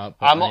enough about.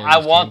 I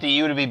want the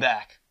U to be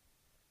back.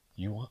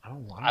 You want? I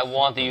don't want. I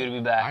want the U to be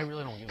back. I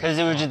really don't. Because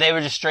they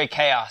were just straight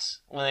chaos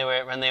when they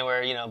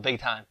were big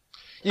time.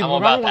 Yeah, I'm but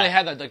about remember when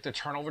that. they had the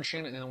turnover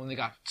chain, and then when they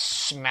got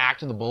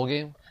smacked in the bowl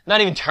game?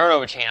 Not even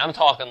turnover chain. I'm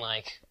talking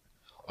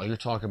Oh, you're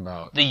talking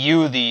about the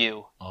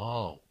U.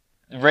 oh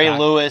Ray Back-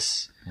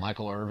 Lewis.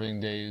 Michael Irving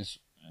days,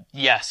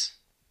 Yes.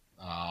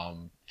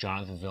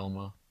 Jonathan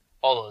Vilma,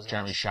 All those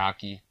Jeremy guys.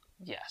 Shockey,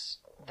 Yes.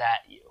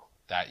 That U.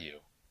 that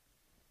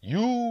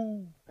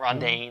you,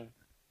 Rondane.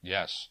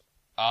 yes.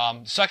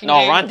 Second No,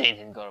 game. Rondane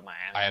didn't go to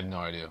Miami. I have no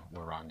idea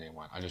where Rondane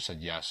went. I just said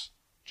yes,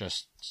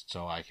 just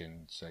so I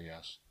can say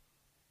yes.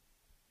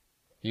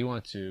 He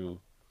went to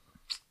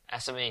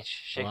SMH.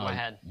 Shake my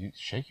head. You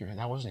shake your head.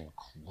 That wasn't even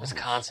close.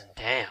 Wisconsin.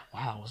 Damn.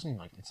 Wow, that wasn't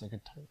even it's like a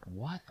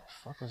what the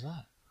fuck was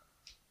that?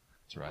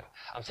 That's right.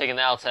 I'm taking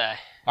the L today.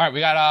 All right, we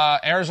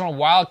got Arizona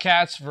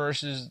Wildcats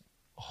versus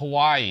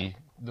Hawaii,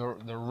 the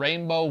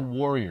Rainbow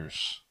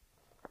Warriors.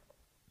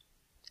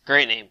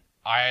 Great name.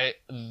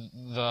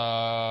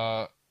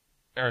 The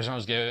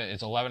Arizona's given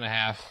it's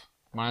 11.5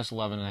 minus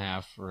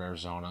 11.5 for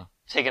Arizona.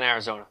 Taking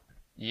Arizona.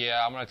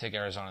 Yeah, I'm gonna take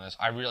Arizona in this.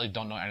 I really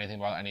don't know anything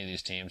about any of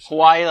these teams.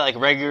 Hawaii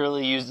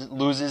regularly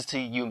loses to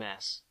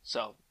UMass.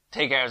 So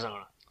take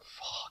Arizona.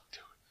 Fuck,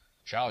 dude.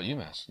 Shout out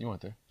UMass. You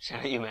went there. Shout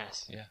out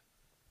UMass. Yeah.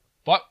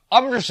 But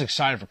I'm just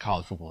excited for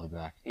college football to be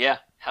back. Yeah.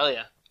 Hell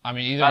yeah. I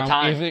mean, About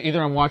time.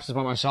 either I'm watching this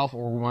by myself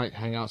or we might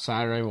hang out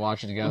Saturday,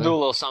 watch it together. We'll do a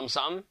little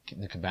something.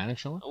 The Cabana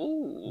chilling.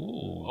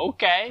 Ooh.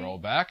 Okay. Throw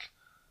it back.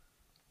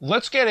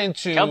 Let's get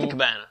into Count the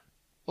Cabana.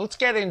 Let's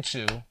get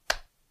into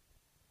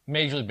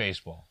Major League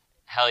Baseball.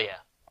 Hell yeah.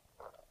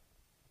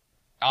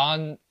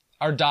 I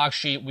our dog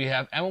sheet, we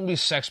have MLB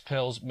sex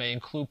pills may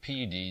include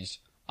PEDs.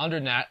 Under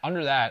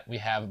that, we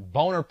have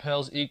boner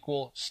pills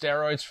equal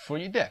steroids for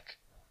your dick.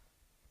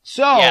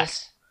 So,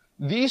 Yes.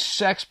 these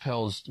sex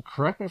pills,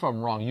 correct me if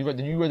I'm wrong, you read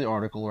the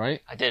article,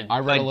 right? I did. I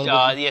read a little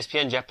bit.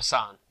 ESPN, Jeff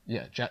Passan.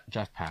 Yeah,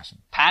 Jeff Passan.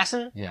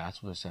 Passan? Yeah,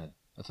 that's what it said.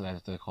 That's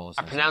what they call it.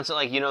 I pronounce it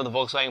like, the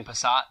Volkswagen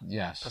Passat?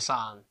 Yes.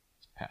 Passan.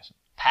 Passan.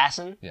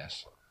 Passan?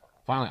 Yes.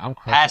 Finally, I'm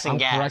Passing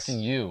gas. correcting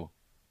you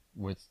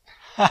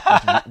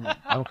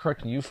I'm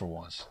correcting you for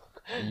once.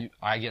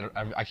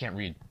 I can't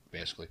read,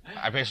 basically.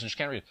 I basically just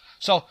can't read.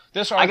 So,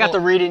 this article... I got the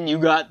reading, you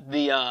got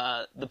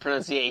the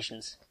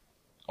pronunciations.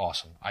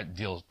 Awesome.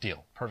 Deal.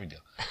 Perfect deal.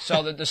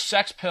 So the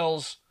sex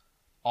pills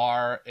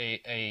are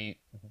a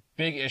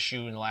big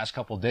issue in the last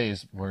couple of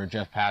days, where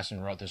Jeff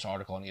Passan wrote this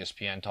article on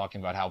ESPN talking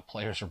about how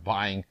players are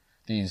buying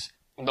these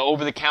The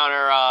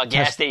over-the-counter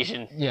gas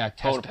station.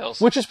 test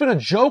pills. which has been a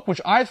joke, which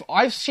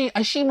I see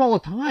them all the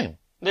time.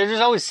 They're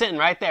just always sitting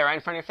right there, right in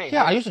front of your face.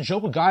 Yeah, I used to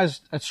joke with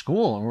guys at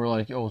school, and we were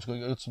like, "Yo, let's go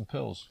get some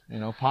pills,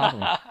 pop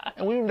them."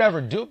 And we would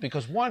never do it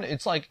because one,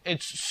 it's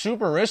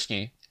super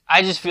risky.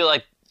 I just feel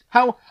like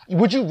How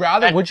would you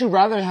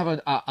rather have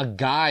a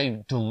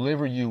guy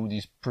deliver you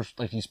these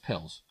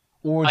pills,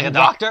 or a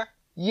doctor?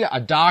 Yeah, a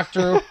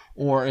doctor,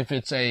 or if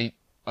it's a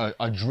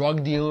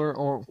drug dealer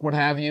or what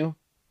have you,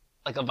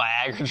 Like a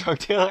Viagra drug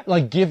dealer?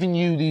 like giving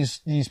you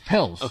these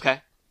pills.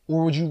 Okay.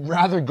 Or would you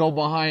rather go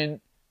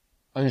behind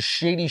a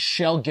shady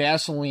Shell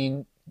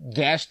gasoline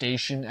gas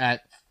station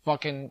at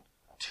fucking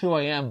 2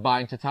 a.m.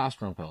 buying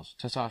testosterone pills?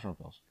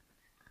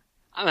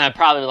 I mean, I'd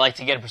probably like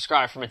to get it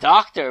prescribed from a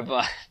doctor,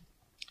 but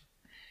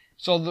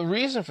So the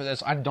reason for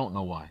this, I don't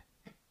know why.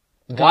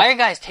 why are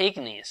guys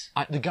taking these?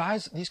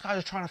 These guys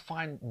are trying to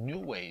find new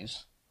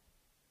ways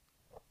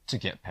to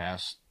get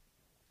past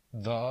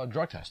the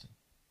drug testing.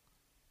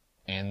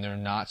 And they're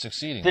not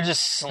succeeding. They're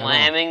just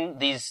slamming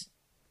these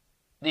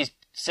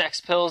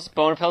sex pills,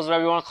 boner pills,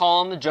 whatever you want to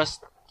call them,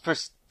 just for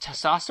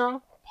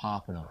testosterone?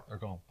 Popping them. They're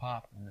going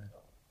pop.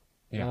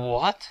 Yeah.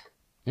 What?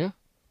 Yeah.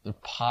 They're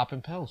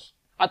popping pills.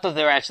 I thought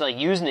they were actually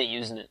like using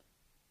it.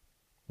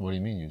 What do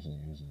you mean using it?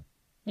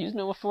 Using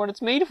it for what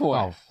it's made for.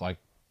 Oh, like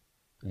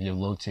if you have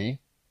low T?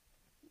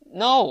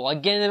 No,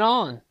 like getting it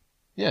on.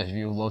 Yeah, if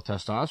you have low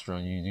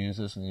testosterone, you use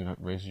this and it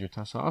raises your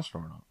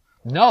testosterone up.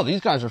 No,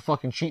 these guys are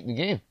fucking cheating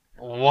the game.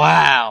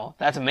 Wow,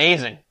 that's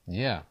amazing.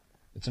 Yeah.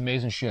 It's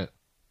amazing shit.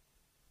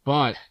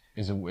 But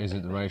is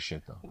it the right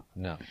shit though?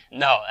 No.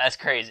 No, that's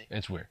crazy.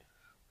 It's weird.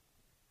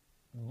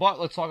 But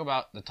let's talk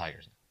about the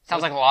Tigers.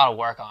 Sounds like a lot of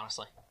work,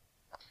 honestly.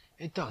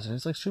 It does, and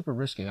it's super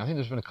risky. I think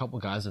there's been a couple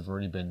guys that have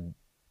already been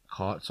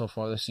caught so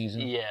far this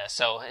season. Yeah,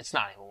 so it's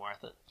not even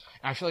worth it.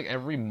 I feel like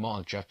every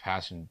month Jeff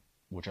Passan,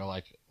 which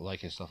I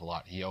like his stuff a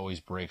lot, he always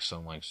breaks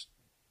some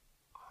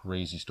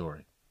crazy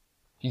story.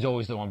 He's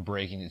always the one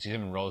breaking. It's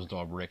him and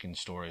Rosenthal breaking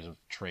stories of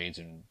trades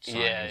and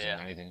signings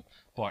and anything.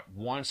 But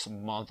once a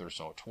month or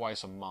so,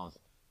 twice a month,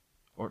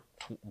 or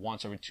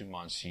once every 2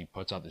 months, he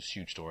puts out this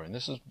huge story. And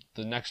this is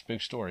the next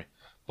big story: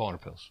 boner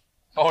pills.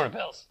 Boner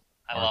pills.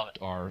 I love it.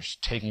 Are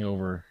taking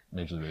over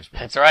Major League Baseball.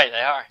 That's right, they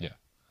are. Yeah.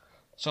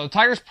 So the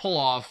Tigers pull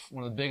off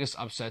one of the biggest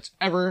upsets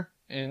ever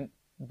in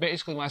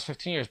basically the last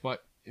 15 years.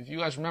 But if you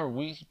guys remember,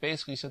 we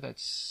basically said that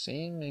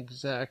same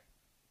exact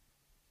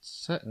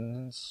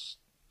sentence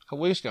a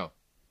couple weeks ago.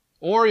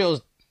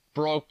 Orioles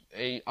broke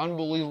a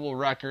unbelievable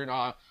record.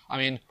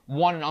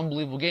 Won an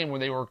unbelievable game where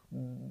they were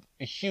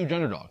a huge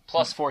underdog.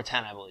 Plus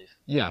 410, I believe.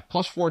 Yeah,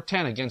 plus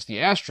 410 against the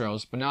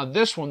Astros. But now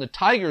this one, the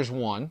Tigers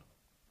won,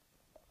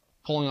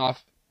 pulling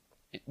off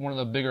one of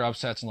the bigger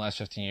upsets in the last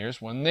 15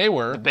 years when they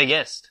were... The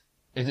biggest.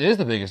 It is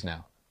the biggest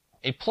now.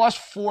 A plus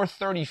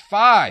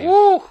 435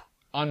 Woo!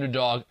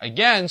 Underdog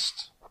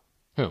against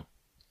who?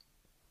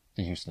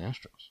 The Houston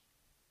Astros.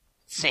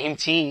 Same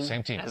team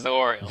as the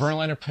Orioles.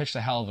 Verlander pitched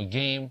a hell of a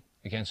game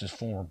against his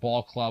former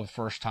ball club.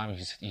 First time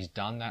he's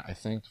done that, I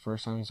think. The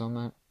first time he's done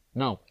that?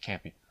 No,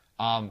 can't be.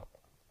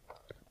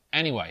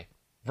 Anyway,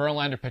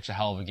 Verlander pitched a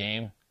hell of a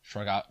game.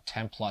 Struck out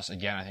 10 plus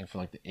again, I think,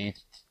 for the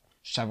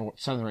seventh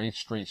or eighth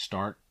straight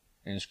start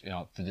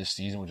for this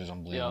season, which is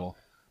unbelievable.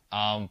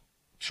 Yep.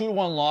 2-1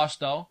 loss,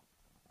 though.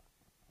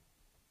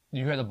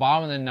 You had the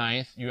bottom of the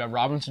ninth. You have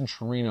Robinson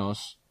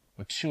Chirinos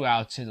with 2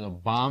 outs, hit a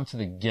bomb to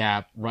the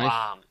gap.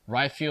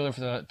 Right fielder for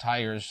the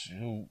Tigers,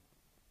 who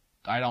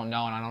I don't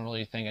know, and I don't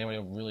really think anybody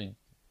really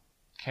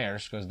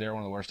cares because they're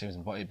one of the worst teams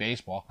in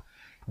baseball.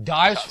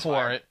 Dives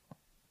for it,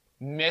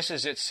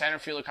 misses it. Center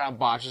fielder kind of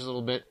botches a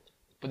little bit,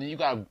 but then you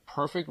got a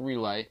perfect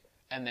relay,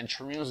 and then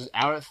Chirinos is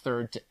out at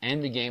third to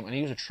end the game, and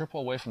he was a triple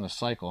away from the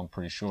cycle, I'm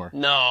pretty sure.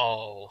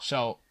 No.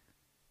 So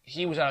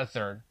he was out at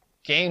third.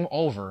 Game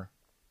over.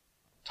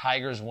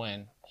 Tigers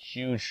win.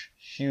 Huge,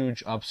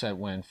 huge upset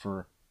win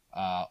for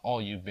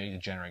all you big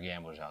degenerate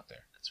gamblers out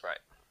there. That's right.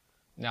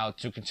 Now,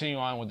 to continue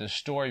on with this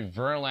story,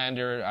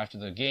 Verlander, after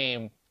the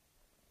game,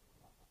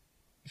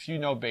 if you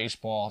know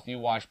baseball, if you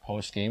watch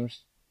post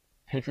games,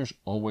 pitchers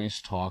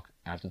always talk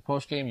after the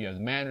post game. You have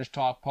the managers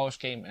talk post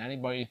game, and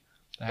anybody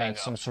that had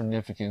some sort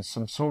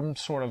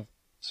of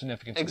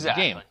significance in the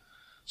game.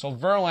 So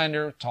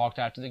Verlander talked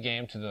after the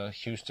game to the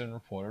Houston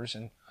reporters,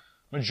 and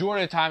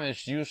majority of the time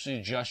it's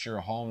usually just your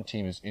home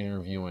team is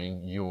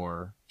interviewing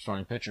your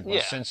starting pitcher.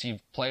 But since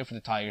he played for the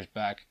Tigers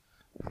back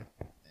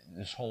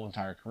his whole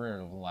entire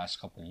career over the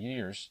last couple of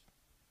years,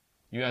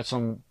 you had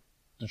some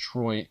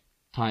Detroit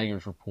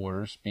Tigers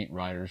reporters, beat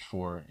writers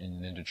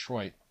in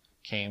Detroit,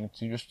 came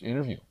to just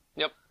interview.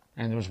 Yep.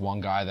 And there was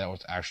one guy that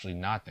was actually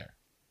not there.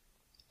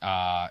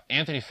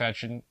 Anthony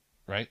Fetchin,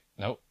 right?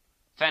 Nope.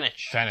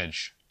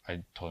 Fenich.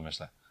 I totally missed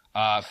that.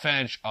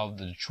 Fenich of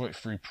the Detroit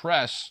Free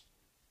Press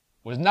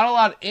was not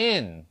allowed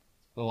in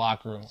the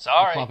locker room,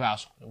 the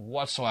clubhouse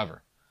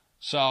whatsoever.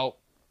 So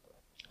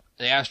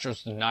the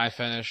Astros deny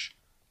Fenich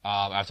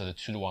after the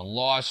 2-1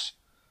 loss.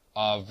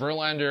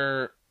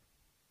 Verlander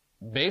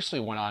basically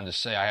went on to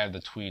say, I have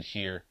the tweet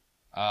here.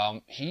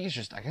 I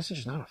guess he's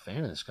just not a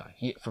fan of this guy.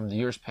 From the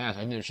years past,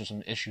 I think there's just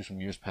some issues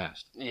from years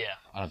past. Yeah.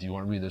 I don't know if you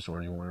want to read this or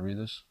do you want to read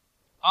this?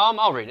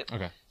 I'll read it.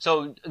 Okay.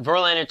 So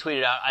Verlander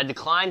tweeted out, I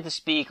declined to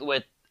speak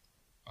with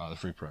the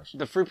Free Press.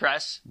 The Free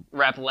Press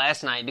rep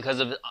last night because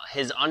of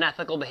his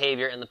unethical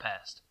behavior in the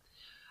past.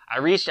 I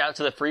reached out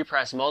to the Free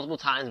Press multiple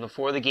times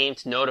before the game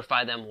to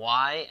notify them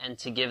why and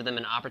to give them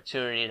an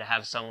opportunity to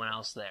have someone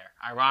else there.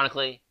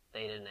 Ironically,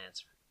 they didn't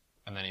answer.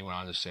 And then he went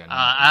on to say,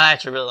 I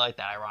actually really like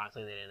that.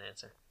 Ironically, they didn't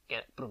answer.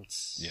 Get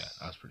it? Yeah,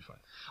 that was pretty funny.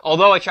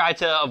 Although I tried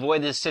to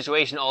avoid this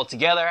situation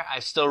altogether,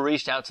 I've still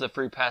reached out to the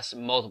Free Press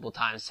multiple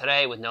times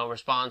today with no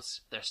response.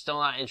 They're still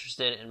not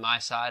interested in my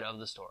side of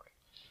the story.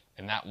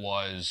 And that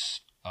was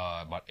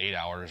about 8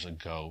 hours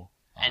ago.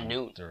 At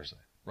noon. Thursday.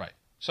 Right.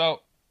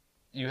 So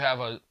you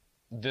have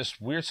this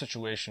weird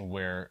situation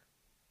where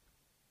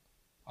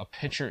a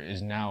pitcher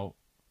is now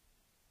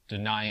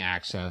denying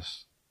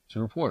access to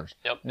reporters.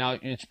 Yep. Now,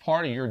 it's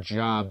part of your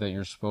job that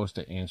you're supposed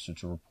to answer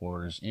to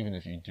reporters, even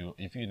if you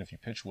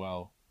pitch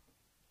well,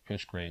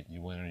 pitch great,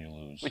 you win or you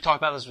lose. We talked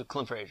about this with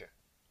Clint Frazier.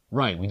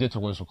 Right, we did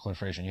talk about this with Clint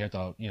Frazier. You have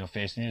to,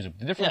 face the music.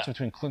 The difference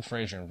between Clint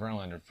Frazier and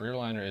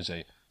Verlander is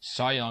a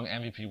Cy Young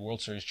MVP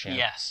World Series champ.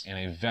 Yes. And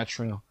a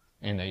veteran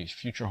and a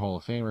future Hall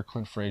of Famer.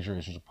 Clint Frazier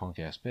is just a punk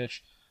ass bitch.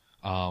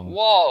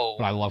 Whoa.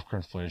 But I love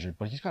Clint Frazier,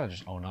 but he's got to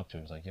just own up to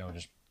it. He's like,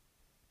 just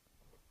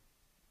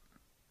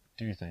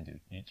do your thing, dude.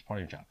 It's part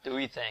of your job. Do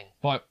your thing.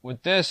 But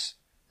with this,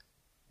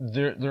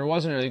 there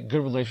wasn't a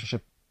good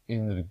relationship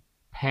in the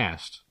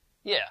past.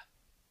 Yeah.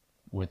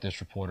 With this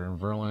reporter and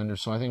Verlander,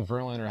 so I think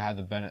Verlander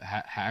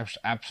had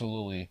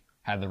absolutely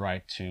had the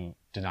right to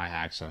deny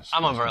access.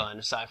 I'm on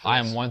Verlander's side for this. I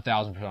am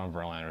 1,000% on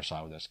Verlander's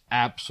side with this,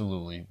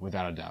 absolutely,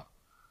 without a doubt.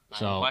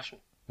 Not a question.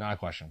 Not a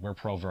question. We're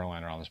pro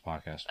Verlander on this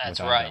podcast. That's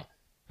right.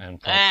 And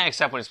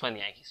except when he's playing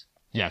the Yankees.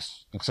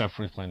 Yes, except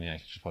for he's playing the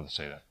Yankees. Just about to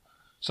say that.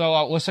 So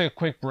let's take a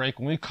quick break.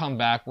 When we come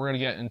back, we're going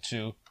to get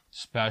into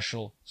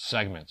special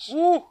segments.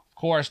 Woo! Of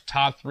course,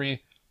 top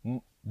 3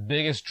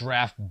 biggest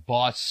draft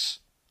busts.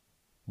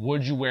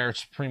 Would you wear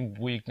Supreme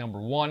Week number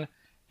 1?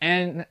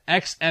 And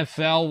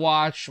XFL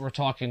Watch. We're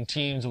talking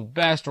teams with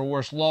best or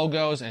worst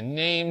logos and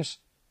names.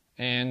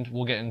 And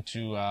we'll get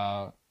into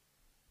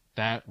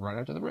that right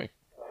after the break.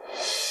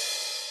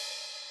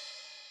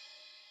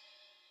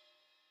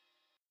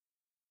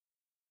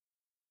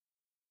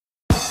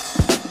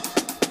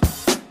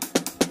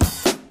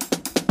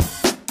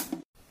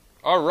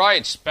 All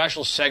right,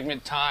 special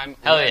segment time.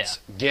 Hell Let's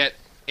get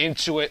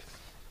into it.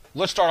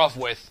 Let's start off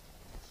with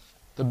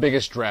the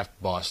biggest draft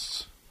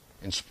busts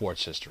in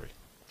sports history.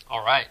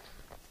 All right.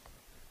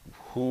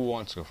 Who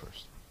wants to go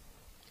first?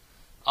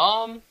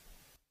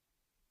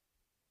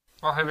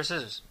 Rock, paper,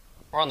 scissors.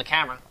 We're on the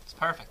camera. It's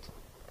perfect.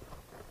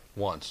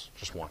 Once.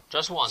 Just one.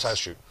 Just once. Says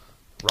shoot.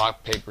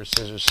 Rock, paper,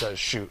 scissors says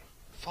shoot.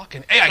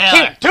 Fucking A, I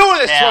Taylor. keep doing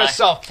this to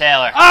myself.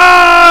 Taylor.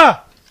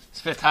 Ah!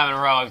 It's 5th time in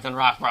a row I've done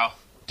rock, bro.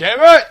 Damn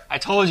it! I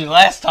told you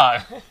last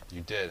time.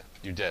 You did.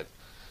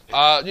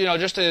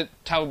 Just to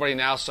tell everybody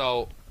now,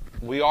 so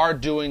we are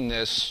doing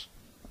this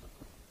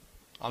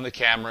on the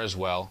camera as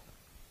well.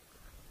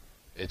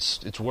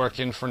 It's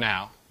working for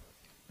now.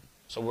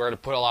 So we're going to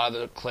put a lot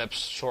of the clips,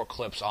 short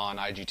clips on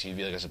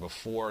IGTV, like I said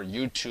before,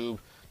 YouTube,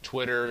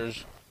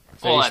 Twitters,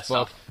 all that Facebook,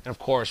 stuff. and of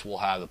course we'll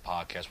have the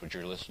podcast, which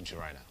you're listening to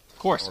right now. Of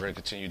course. And we're going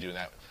to continue doing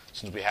that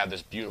since we have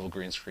this beautiful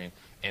green screen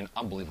and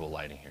unbelievable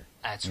lighting here.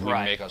 That's We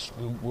right. make us,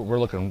 we're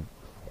looking,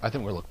 I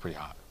think we look pretty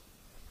hot.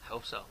 I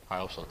hope so. I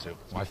hope so too.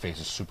 My face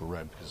is super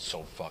red because it's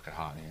so fucking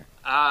hot in here.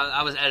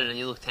 I was editing.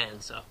 You look tan,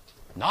 so.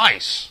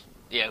 Nice!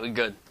 Yeah, we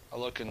good. I'm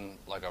looking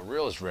like a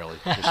real Israeli,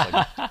 just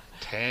like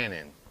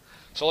tanning.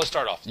 So let's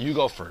start off. You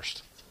go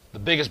first. The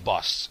biggest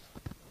busts.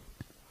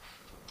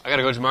 I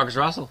gotta go to Marcus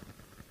Russell.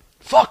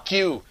 Fuck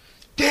you!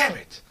 Damn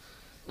it!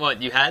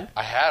 What, you had?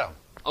 I had him.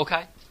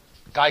 Okay.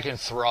 Guy can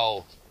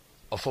throw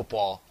a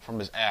football from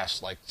his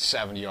ass like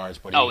 70 yards,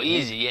 but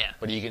easy, yeah.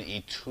 But he can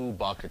eat 2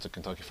 buckets of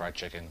Kentucky Fried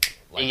Chicken.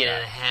 Like You can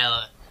that.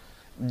 inhale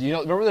it. You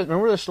know,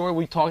 remember the story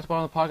we talked about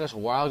on the podcast a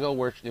while ago,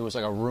 where it was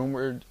like a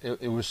rumored,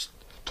 it was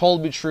told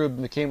to be true,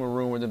 became a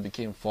rumor, then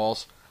became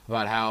false,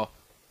 about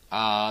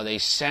how they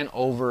sent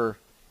over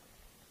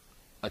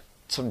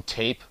some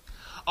tape.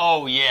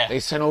 Oh, yeah. They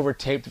sent over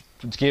tape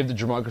to give to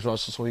Jamarcus Russell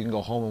so he can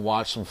go home and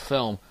watch some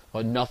film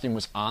but nothing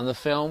was on the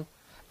film.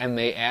 And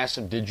they asked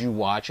him, "Did you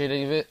watch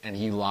any of it?" And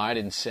he lied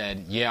and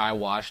said, "Yeah, I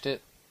watched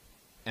it."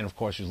 And of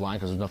course, he was lying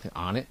because there's nothing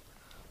on it.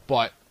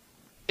 But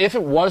if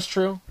it was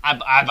true, I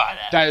buy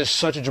that. that is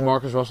such a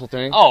Jamarcus Russell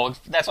thing. Oh,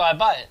 that's why I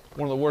buy it.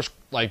 One of the worst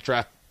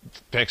draft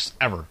picks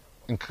ever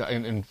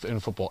in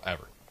football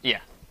ever. Yeah.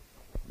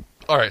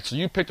 All right, so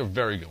you picked a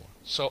very good one.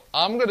 So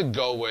I'm gonna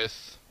go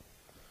with.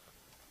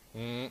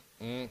 Oh,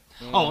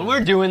 and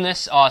we're doing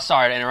this. Oh,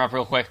 sorry to interrupt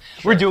real quick.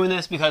 Sure. We're doing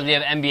this because we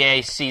have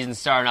NBA season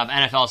starting up,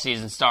 NFL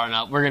season starting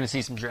up. We're gonna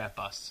see some draft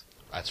busts.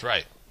 That's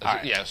right.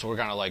 Right. Yeah, so we're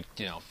gonna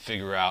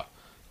figure out.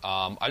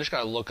 I just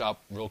gotta look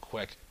up real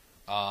quick.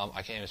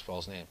 I can't even spell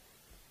his name.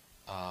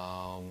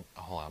 Hold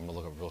on, I'm gonna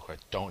look up real quick.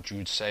 Don't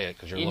you say it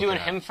because you're. You looking doing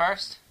at him it.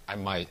 first? I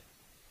might.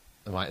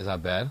 Is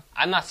that bad?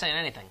 I'm not saying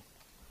anything.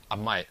 I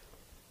might.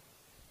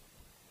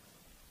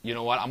 You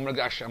know what? I'm not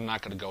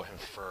gonna go him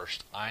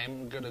first.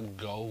 I'm gonna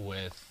go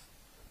with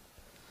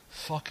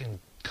fucking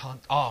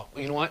Oh,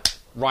 you know what?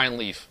 Ryan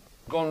Leaf.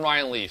 I'm going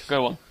Ryan Leaf.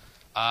 Good one.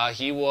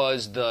 He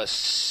was the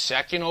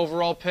 2nd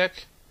overall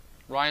pick.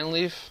 Ryan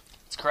Leaf.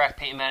 That's correct.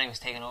 Peyton Manning was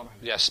taking over.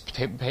 Yes,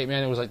 Peyton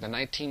Manning was like the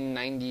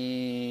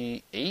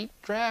 1998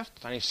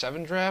 draft,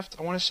 97 draft.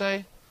 I want to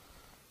say.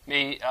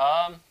 Me,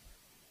 no.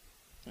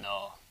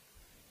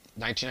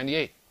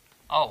 1998.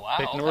 Oh wow.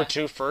 Pick number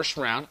 2, first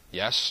round.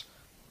 Yes.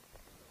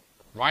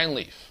 Ryan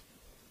Leaf.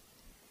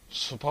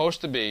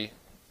 Supposed to be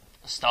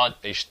A stud.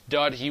 a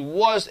stud. He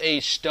was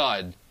a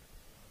stud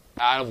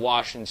out of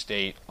Washington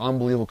State.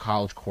 Unbelievable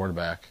college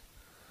quarterback.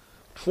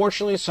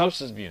 Fortunately,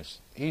 substance abuse.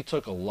 He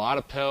took a lot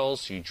of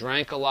pills. He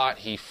drank a lot.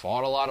 He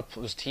fought a lot of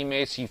his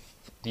teammates. He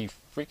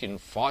freaking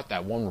fought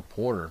that one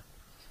reporter.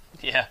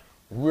 Yeah.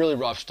 Really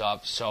rough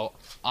stuff. So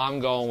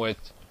I'm going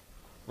with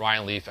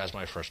Ryan Leaf as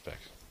my first pick.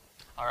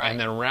 All right. And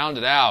then round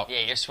it out.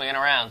 Yeah, you're swinging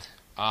around.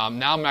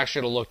 Now I'm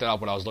actually going to look that up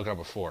what I was looking up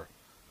before.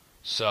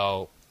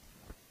 So,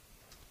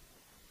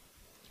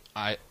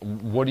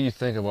 what do you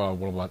think about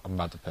what I'm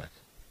about to pick?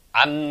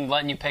 I'm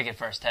letting you pick it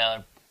first,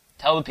 Taylor.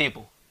 Tell the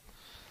people.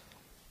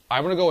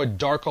 I'm going to go with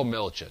Darko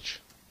Milicic.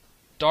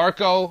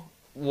 Darko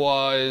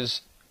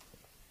was,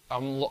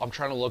 I'm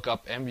trying to look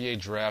up NBA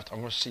draft. I'm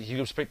going to see, he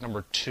was picked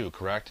number 2,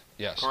 correct?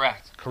 Yes.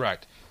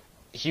 Correct.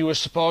 He was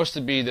supposed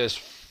to be this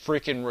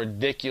freaking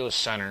ridiculous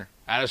center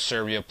out of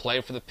Serbia,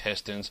 played for the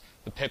Pistons.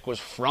 The pick was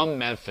from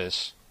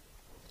Memphis.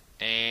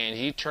 And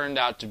he turned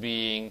out to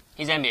being...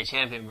 He's NBA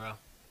champion, bro.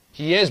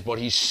 He is, but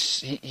he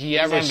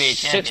averaged NBA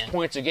 6 champion.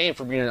 points a game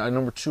for being a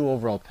number 2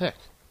 overall pick.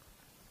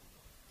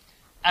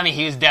 I mean,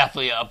 he was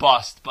definitely a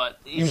bust, but...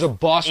 He was a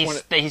bust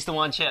he still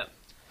won a chip.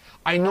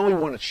 I know he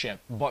won a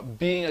chip, but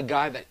being a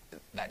guy that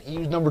he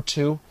was number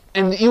 2...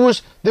 And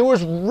there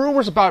was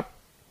rumors about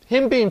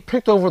him being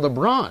picked over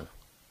LeBron.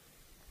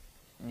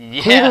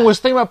 Yeah. Cleveland was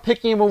thinking about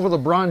picking him over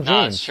LeBron James.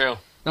 No, it's true.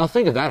 Now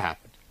think if that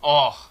happened.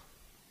 Oh.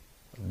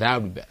 That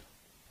would be bad.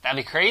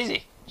 That'd be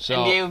crazy. So,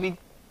 NBA would be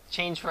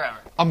changed forever.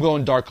 I'm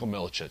going Darko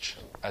Milicic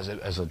as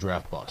a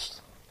draft bust.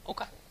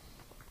 Okay.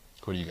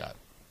 Who do you got?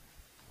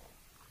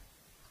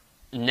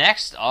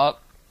 Next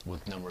up...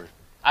 With number...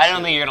 I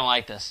don't think you're going to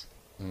like this.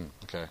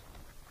 Okay.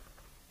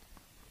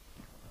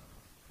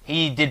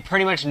 He did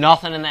pretty much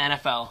nothing in the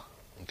NFL.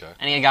 Okay.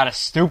 And he got a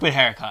stupid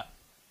haircut.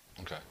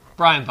 Okay.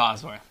 Brian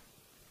Bosworth.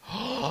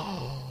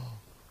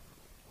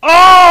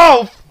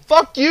 Oh!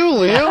 Fuck you,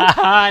 Liam!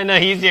 I know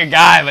he's your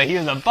guy, but he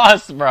was a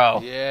bust,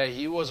 bro. Yeah,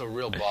 he was a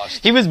real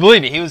bust. He was,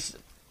 believe me, he was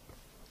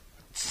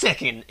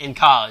sick in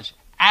college.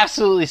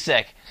 Absolutely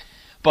sick.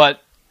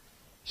 But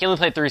he only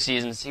played 3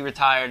 seasons. He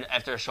retired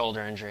after a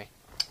shoulder injury.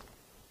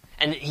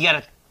 And he got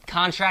a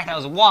contract that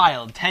was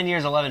wild. 10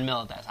 years, $11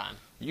 million at that time.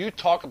 You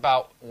talk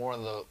about one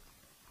of the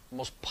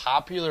most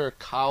popular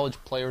college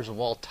players of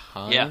all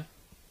time. Yeah.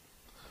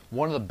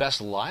 One of the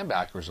best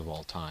linebackers of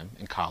all time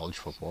in college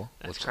football.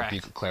 That's which correct.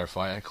 You could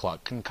clarify in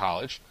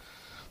college.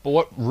 But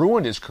what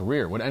ruined his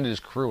career, what ended his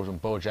career, was when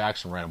Bo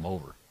Jackson ran him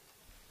over.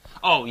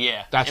 Oh,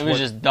 yeah. That's it was what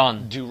just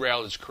done.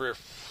 Derailed his career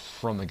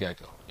from the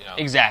get-go. You know?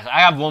 Exactly.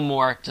 I have one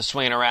more to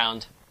swing it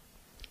around.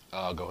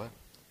 Go ahead.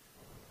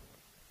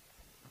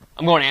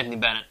 I'm going Anthony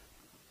Bennett.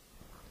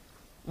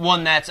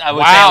 One that's, I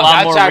would Wow, say, a lot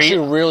that's more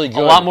actually really good.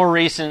 A lot more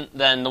recent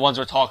than the ones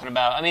we're talking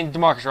about. I mean,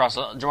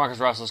 Jamarcus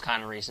Russell's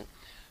kind of recent.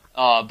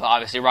 But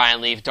obviously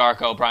Ryan Leaf,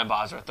 Darko, Brian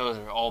Bosworth, those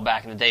are all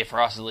back in the day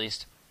for us at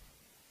least.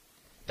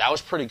 That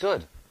was pretty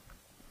good.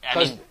 I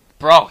mean,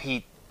 bro,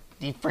 he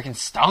freaking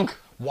stunk.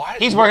 Why?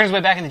 He's working his way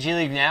back in the G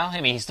League now.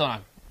 I mean, he's still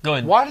not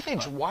good. Why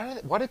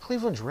did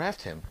Cleveland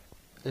draft him?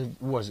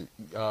 Was it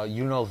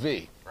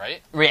UNLV,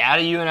 right? Right out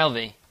of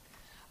UNLV.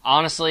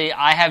 Honestly,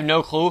 I have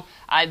no clue.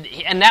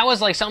 And that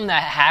was like something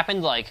that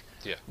happened like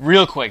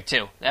real quick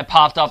too. That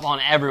popped up on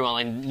everyone.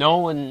 Like no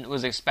one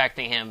was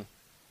expecting him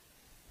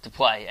to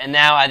play. And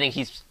now I think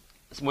he's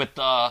with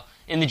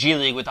in the G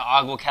League with the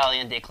Agua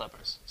Caliente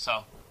Clippers.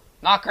 So,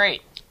 not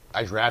great.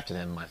 I drafted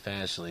him in my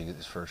fantasy league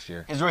his first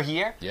year. His rookie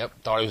year?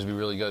 Yep. Thought he was going to be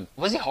really good.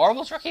 Was he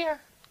horrible his rookie year?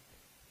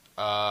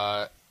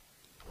 I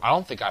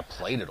don't think I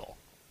played at all.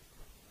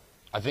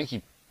 I think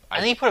he... I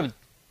think he put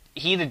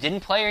he either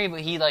didn't play or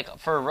he like,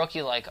 for a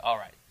rookie, like, all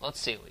right. Let's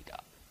see what we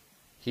got.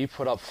 He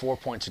put up 4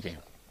 points a game.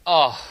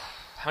 Oh,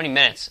 how many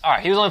minutes? All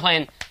right, he was only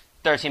playing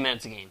 13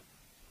 minutes a game.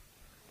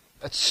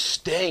 That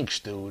stinks,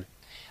 dude.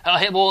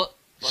 Well,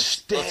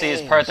 let's see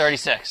his per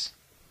 36.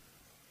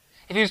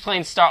 If he was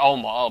playing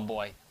oh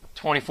boy,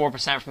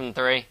 24% from the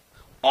three.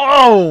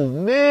 Oh,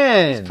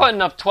 man.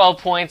 Putting up 12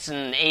 points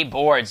and 8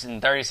 boards in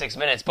 36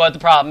 minutes. But the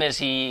problem is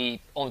he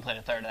only played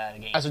a third of that a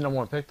game. That's a number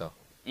one pick, though.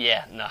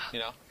 Yeah, no. You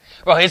know?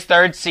 Bro, his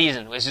third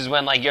season, which is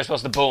when you're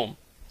supposed to boom.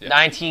 Yeah.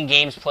 19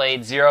 games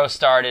played, 0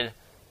 started,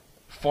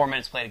 4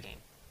 minutes played a game.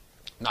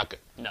 Not good.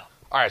 No.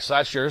 All right, so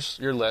that's your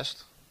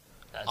list.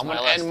 That's I'm my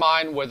going to list. end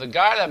mine with a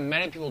guy that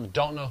many people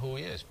don't know who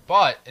he is.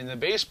 But in the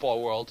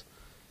baseball world,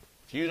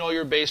 if you know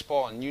your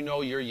baseball and you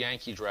know your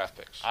Yankee draft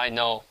picks. I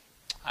know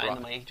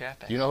my Yankee draft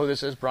pick. Do you know who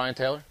this is, Brian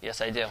Taylor?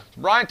 Yes, I do.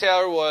 Brian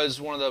Taylor was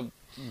one of the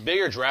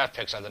bigger draft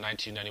picks out of the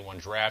 1991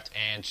 draft,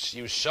 and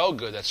he was so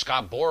good that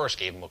Scott Boras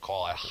gave him a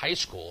call at high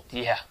school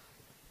Yeah.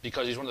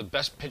 because he's one of the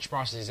best pitch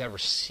prospects he's ever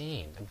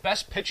seen. The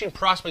best pitching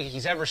prospect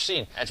he's ever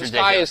seen. That's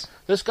ridiculous.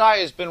 This guy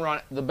has been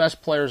around the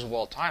best players of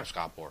all time,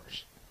 Scott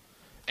Boras.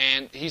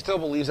 And he still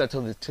believes that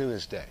to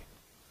this day.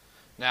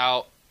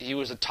 Now, he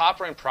was a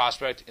top-ranked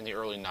prospect in the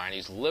early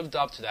 90s, lived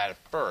up to that at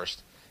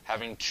first,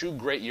 having 2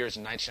 great years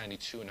in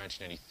 1992 and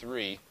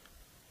 1993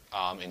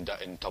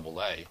 in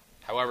Double-A.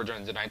 However,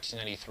 during the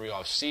 1993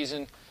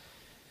 offseason,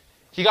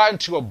 he got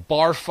into a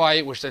bar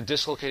fight, which then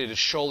dislocated his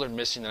shoulder,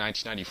 missing the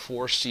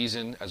 1994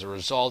 season as a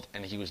result,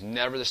 and he was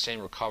never the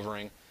same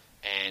recovering,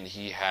 and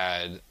he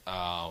had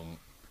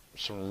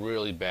some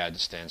really bad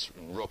stints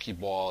in rookie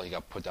ball. He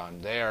got put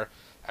down there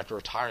after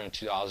retiring in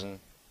 2000,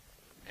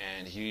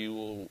 and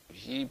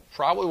he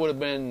probably would have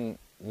been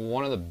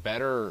one of the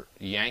better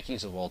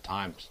Yankees of all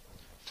time,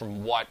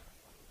 from what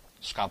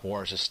Scott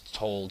Boras has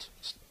told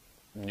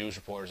news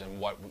reporters and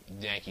what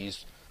the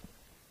Yankees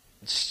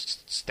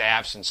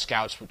staffs and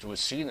scouts would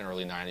see in the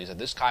early 90s, that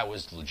this guy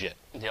was legit.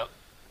 Yep.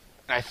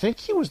 And I think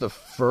he was the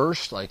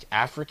first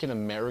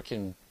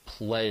African-American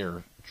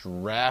player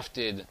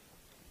drafted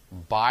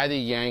by the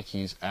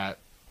Yankees at,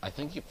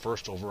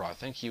 first overall. I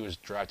think he was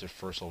drafted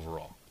first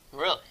overall.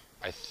 Really?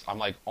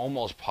 I'm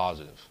almost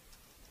positive.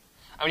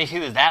 I mean, if he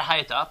was that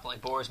hyped up,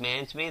 like Boris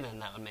Manning to me, then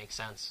that would make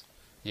sense.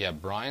 Yeah,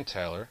 Brian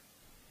Taylor.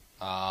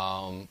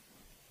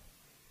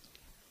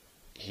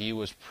 He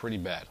was pretty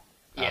bad.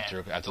 Yeah.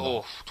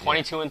 After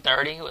 22 and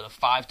 30 with a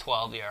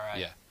 5.12 ERA.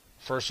 Yeah.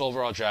 First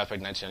overall draft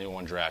pick,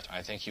 1991 draft.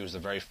 I think he was the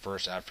very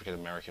first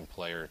African-American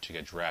player to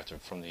get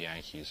drafted from the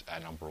Yankees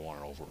at number 1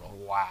 overall.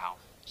 Wow.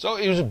 So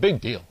he was a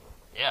big deal.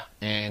 Yeah.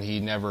 And he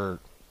never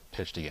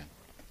pitched again.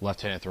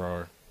 Left-handed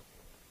thrower.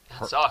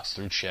 That sucks.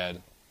 Through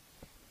shed.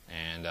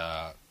 And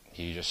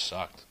he just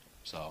sucked.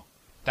 So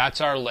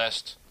that's our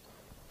list.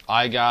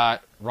 I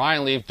got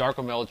Ryan Leaf,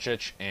 Darko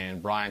Milicic,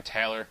 and Brian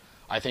Taylor.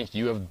 I think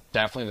you have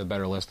definitely the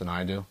better list than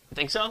I do.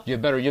 Think so? You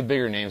have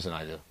bigger names than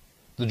I do.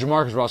 The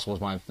Jamarcus Russell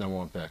was my number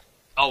 1 pick.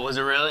 Oh, was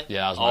it really?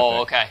 Yeah, that was my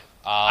pick. Okay.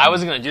 I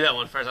wasn't going to do that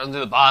one first. I was going to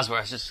do the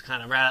Bosworth. Just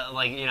kind of,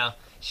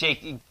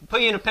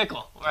 put you in a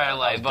pickle right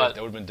away. But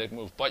that would have been a dick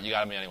move, but you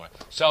got me anyway.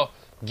 So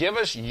give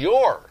us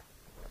your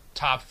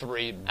top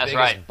 3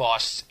 biggest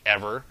busts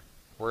ever.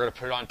 We're going to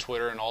put it on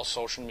Twitter and all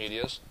social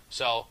medias.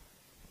 So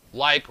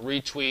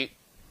retweet,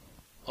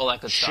 all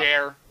that good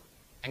share, stuff.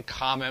 and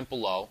comment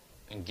below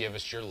and give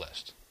us your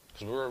list.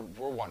 Because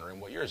we're wondering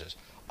what yours is.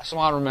 Some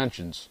honorable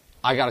mentions.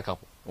 I got a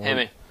couple. Hit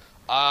me.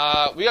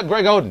 We got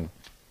Greg Oden.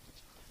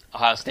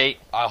 Ohio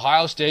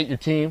State, your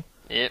team.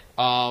 Yep.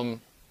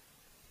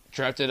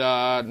 Drafted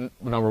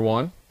number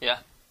 1. Yeah.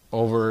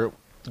 Over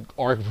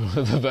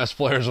arguably the best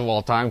players of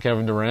all time,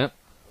 Kevin Durant.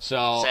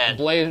 So Sad.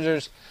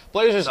 Blazers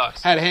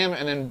Sucks. had him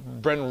and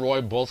then Brendan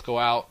Roy both go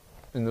out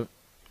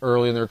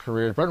early in their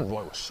careers. Brendan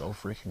Roy was so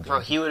freaking good. Bro,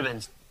 he would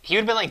have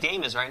been like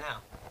Dame is right now.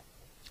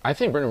 I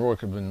think Brendan Roy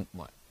could have been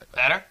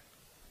Better?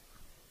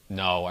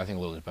 No, I think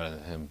Lillard's better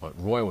than him, but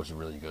Roy was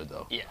really good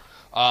though. Yeah.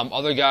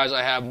 Other guys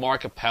I have,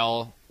 Mark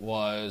Appel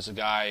was a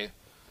guy.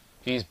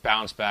 He's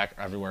bounced back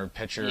everywhere.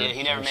 Pitcher. Yeah,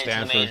 he never from made it to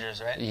the Stanford.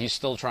 majors, right? He's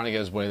still trying to get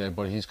his way there,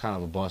 but he's kind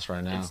of a bust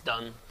right now. It's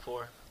done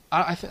for.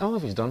 I don't know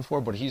if he's done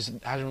for, but he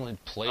hasn't really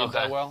played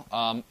that well.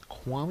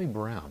 Kwame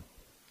Brown.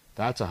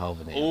 That's a hell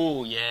of a name.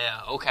 Oh,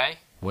 yeah. Okay.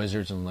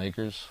 Wizards and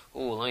Lakers.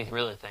 Ooh, let me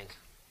really think.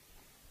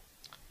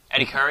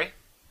 Eddie Curry?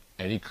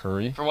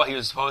 For what he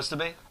was supposed to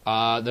be?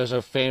 There's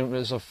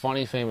a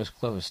funny, famous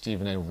clip of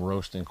Stephen A.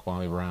 roasting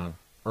Kwame Brown.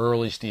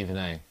 Early Stephen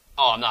A.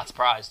 Oh, I'm not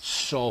surprised.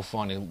 So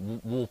funny.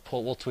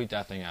 We'll tweet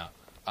that thing out.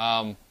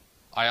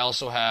 I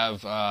also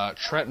have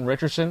Trenton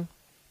Richardson.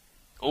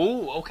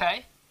 Ooh,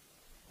 okay.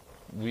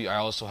 I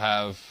also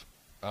have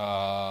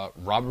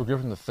Robert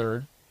Griffin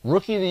III,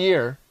 Rookie of the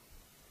Year,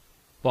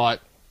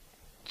 but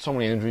so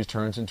many injuries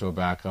turns into a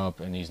backup,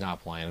 and he's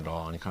not playing at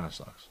all, and he kind of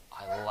sucks.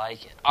 I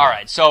like it. All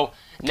right, so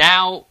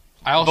now,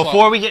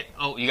 before we get...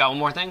 Oh, you got one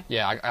more thing?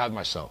 Yeah, I have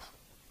myself.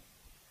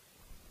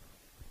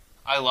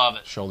 I love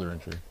it. Shoulder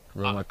injury.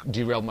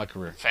 Derailed my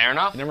career. Fair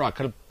enough. You never know, I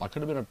could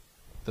have been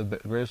the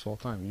greatest of all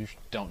time. You just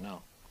don't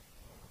know.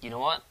 You know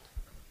what?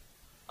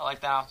 I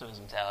like that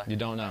optimism, Taylor. You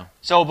don't know.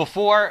 So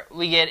before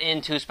we get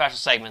into special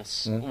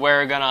segments,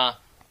 we're going to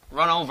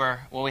run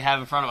over what we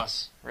have in front of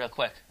us real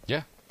quick.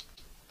 Yeah.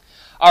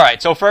 All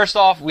right, so first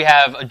off, we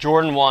have a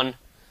Jordan 1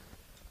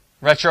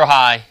 Retro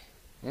High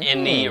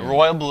in the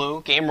royal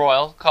blue, game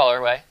royal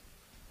colorway.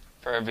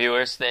 For our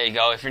viewers, there you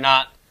go. If you're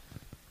not,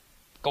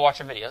 go watch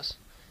our videos.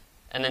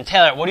 And then,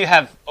 Taylor, what do you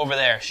have over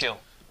there, shoe?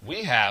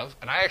 We have,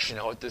 and I actually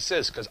know what this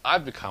is because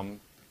I've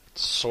become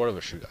sort of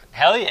a shoe guy.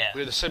 Hell yeah.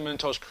 We have the Cinnamon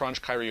Toast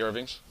Crunch Kyrie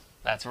Irvings.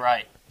 That's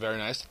right. Very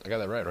nice. I got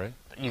that right?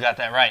 You got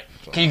that right.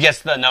 Can you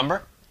guess the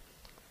number?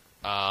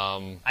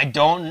 I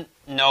don't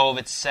know if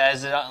it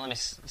says it. Let me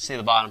see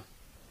the bottom.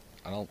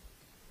 I don't.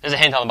 There's a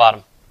hint on the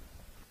bottom.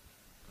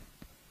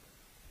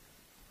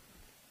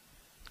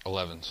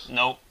 11s.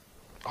 Nope.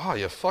 Oh,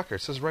 you fucker.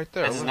 It says right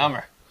there. That's the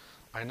number.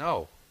 I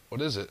know.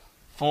 What is it?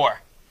 4.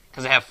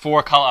 Because they have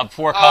four colors on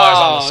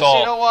the sole. So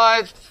you know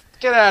what?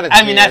 Get out of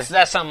here. I mean,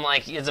 that's something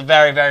like, it's a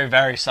very, very,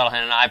 very subtle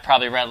hint, and I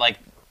probably read like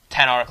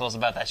 10 articles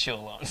about that shoe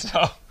alone,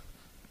 so.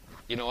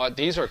 You know what?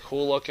 These are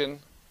cool looking.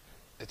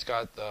 It's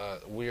got the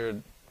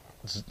weird...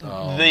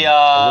 the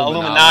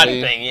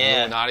Illuminati thing, yeah.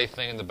 Illuminati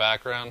thing in the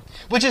background.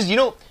 Which is,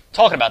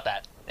 talking about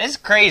that, it's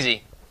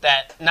crazy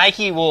that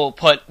Nike will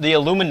put the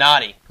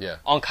Illuminati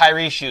on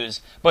Kyrie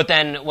shoes, but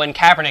then when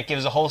Kaepernick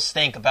gives a whole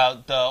stink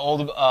about the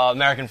old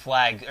American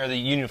flag, or the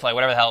Union flag,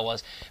 whatever the hell it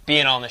was,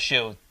 being on the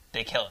shoe,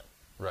 they kill it.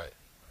 Right.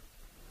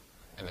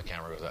 And the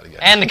camera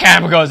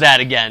goes out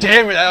again.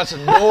 Damn it, that's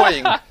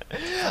annoying. All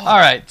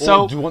right,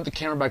 so... do you want the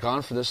camera back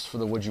on for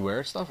the Would You Wear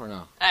It stuff, or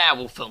no?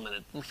 We'll film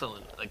it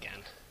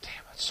again.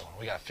 Damn it, so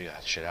we gotta figure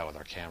that shit out with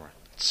our camera.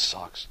 It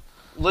sucks.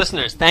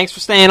 Listeners, thanks for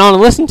staying on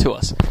and listening to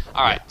us.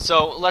 All right,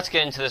 so let's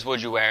get into this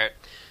Would You Wear It.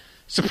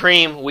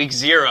 Supreme Week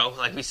 0,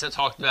 like we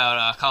talked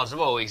about college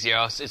football Week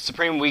 0. It's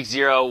Supreme Week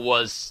 0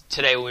 was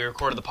today when we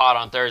recorded the pod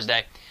on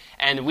Thursday.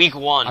 And Week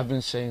 1... I've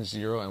been saying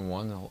 0 and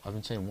 1. I've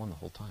been saying 1 the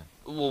whole time.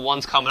 Well,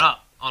 1's coming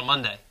up on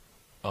Monday.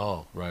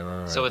 Oh,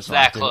 right. So it's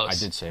that close. I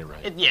did say it right.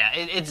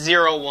 It's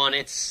 0-1.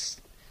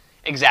 It's...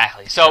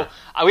 Exactly. So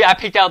I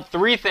picked out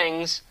 3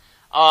 things.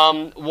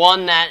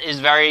 One that is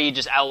very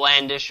just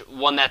outlandish,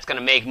 one that's going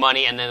to make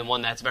money, and then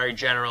one that's very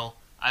general.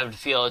 I would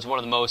feel it's one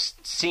of the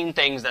most seen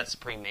things that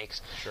Supreme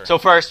makes. Sure. So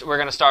first, we're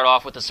going to start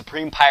off with the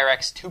Supreme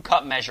Pyrex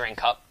 2-cup measuring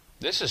cup.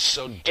 This is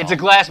so dumb. It's a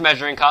glass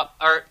measuring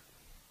cup.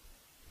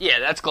 Yeah,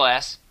 that's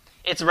glass.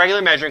 It's a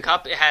regular measuring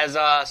cup. It has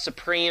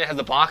Supreme, it has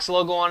the box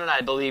logo on it,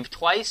 I believe,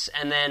 twice,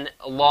 and then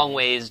a long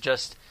ways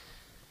just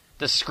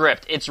the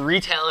script. It's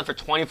retailing for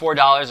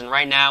 $24, and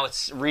right now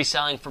it's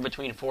reselling for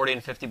between $40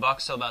 and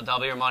 $50, so about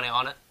double your money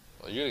on it.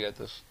 Well, you're gonna get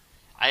this.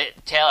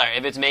 Taylor,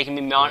 if it's making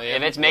me money,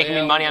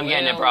 I'm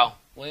getting it, bro.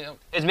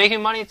 It's making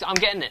me money, I'm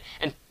getting it.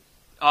 And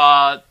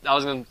I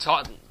was gonna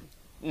talk.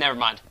 Never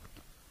mind.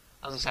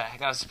 I was gonna say I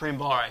got a Supreme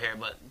ball right here,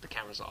 but the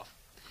camera's off.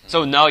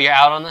 So no, you're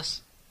out on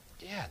this.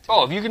 Yeah. Dude.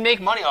 Oh, if you can make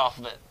money off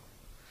of it,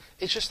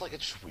 it's just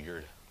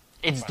weird.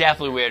 It's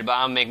definitely weird, but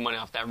I'm making money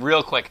off that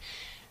real quick.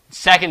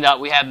 Second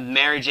up, we have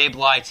Mary J.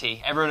 Blige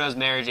tee. Everyone knows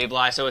Mary J.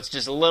 Blige, so it's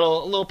just a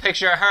little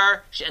picture of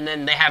her, and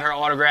then they have her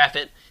autograph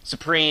it.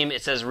 Supreme,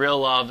 it says Real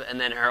Love,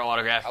 and then her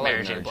autograph,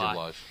 Mary J.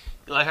 Blige.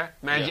 You like her?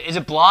 Mary J. Is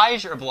it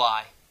Blige or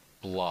Bly?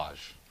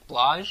 Blige.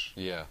 Blige?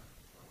 Yeah.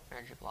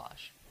 Mary J.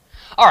 Blige.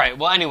 All right,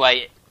 well,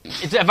 anyway,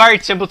 it's a very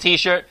simple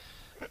t-shirt.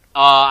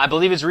 I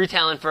believe it's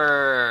retailing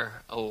for,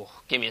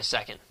 give me a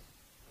second.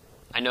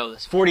 I know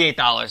this. $48.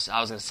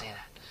 I was going to say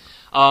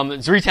that.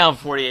 It's retailing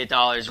for $48.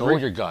 Go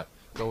with your gut.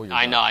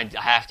 I know, I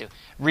have to.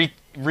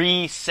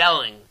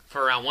 Reselling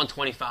for around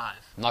 $125. I'm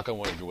not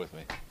going to want you with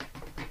me.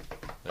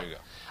 There you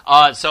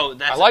go. So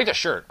that's... I like the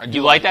shirt.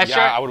 You like that shirt?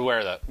 Yeah, I would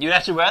wear that. You'd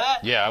actually wear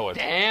that? Yeah, I would.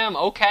 Damn,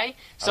 okay.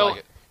 So, I like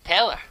it.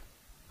 Taylor,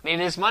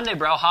 maybe this Monday,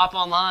 bro, hop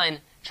online,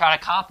 try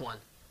to cop one.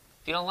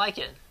 If you don't like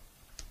it,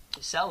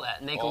 sell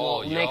that, make a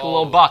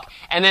little buck.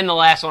 And then the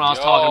last one I was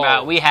talking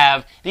about, we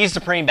have these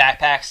Supreme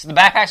backpacks. The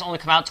backpacks only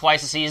come out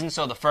twice a season,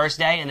 so the first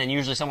day, and then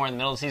usually somewhere in the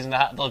middle of the season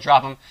they'll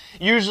drop them.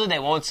 Usually they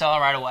won't sell it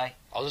right away.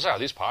 I'll just say, are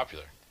these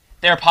popular?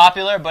 They're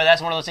popular, but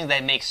that's one of those things, they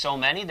make so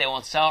many, they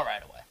won't sell it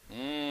right away.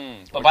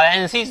 But by the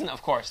end of the season,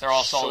 of course, they're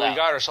all sold out. So we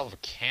got ourselves a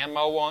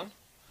camo one.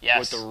 Yes.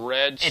 With the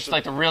red... It's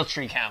like the real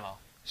tree camo.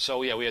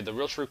 So, yeah, we had the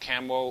real true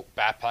camo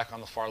backpack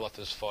on the far left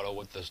of this photo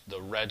with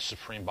the red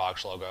Supreme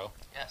box logo.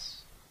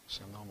 Yes.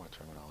 See, I know my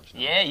terminology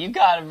now. Yeah, you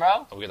got it,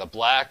 bro. And we got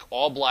the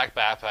all black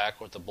backpack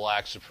with the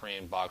black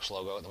Supreme box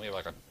logo. Then we have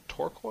like a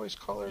turquoise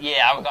color.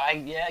 Yeah,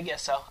 I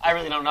guess so. I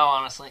really don't know,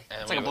 honestly.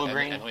 It's like a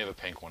blue-green. And we have a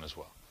pink one as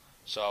well.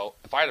 So,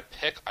 if I had to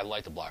pick, I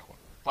like the black one.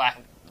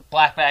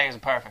 Black bag is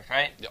perfect,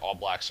 right? Yeah, all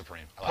black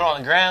Supreme. Put it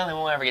on the ground, they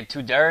won't ever get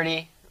too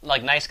dirty.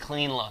 Like, nice,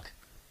 clean look.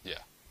 Yeah,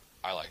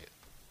 I like it.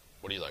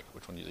 What do you like?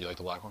 Which one do you like?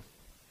 The black one?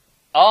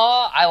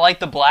 I like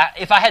the black.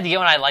 If I had to get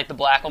one, I like the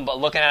black one. But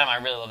looking at them,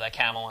 I really love that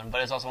camo one.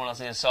 But it's also one of those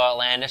things that's so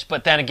outlandish.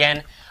 But then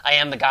again, I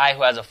am the guy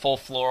who has a full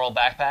floral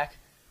backpack.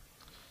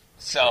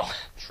 So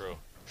true.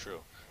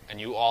 And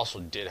you also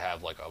did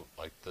have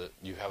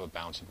you have a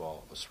bouncy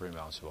ball, a Supreme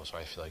bouncy ball. So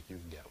I feel like you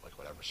can get like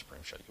whatever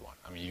Supreme shirt you want.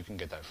 I mean, you can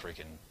get that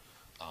freaking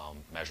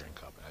measuring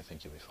cup, and I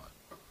think you'll be fine.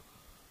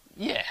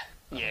 Yeah,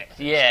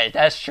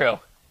 that's true.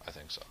 I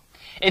think so.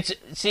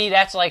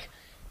 That's like,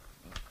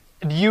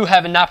 you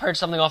have not purchased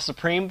something off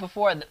Supreme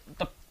before,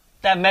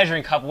 that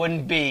measuring cup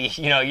wouldn't be,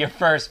 your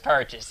first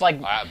purchase. Like,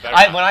 when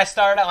I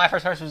started out, my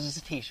first purchase was just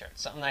a t-shirt.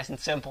 Something nice and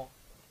simple.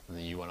 And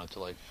then you went up to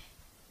like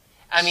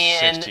I mean,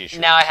 6 and t-shirts.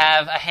 now I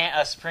have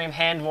a Supreme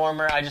hand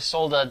warmer. I just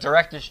sold a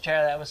director's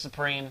chair that was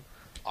Supreme.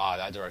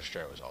 That director's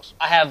chair was awesome.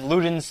 I have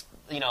Luden's,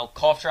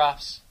 cough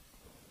drops,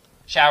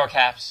 shower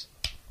caps.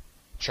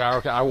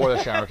 Shower cap. I wore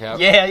the shower cap.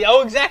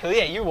 Yeah, exactly.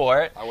 Yeah, you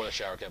wore it. I wore the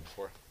shower cap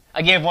before.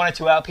 I gave 1 or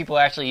 2 out. People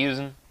are actually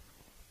using.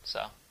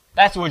 So,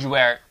 that's Would You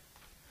Wear It.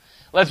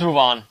 Let's move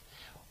on.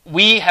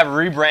 We have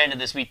rebranded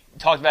this. We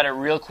talked about it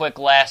real quick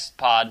last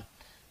pod.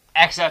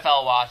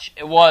 XFL Watch.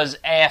 It was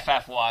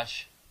AFF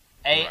Watch.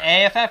 Right.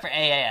 AFF or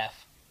AAF?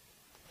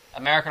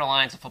 American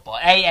Alliance of Football.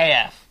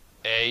 AAF.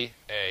 AAF.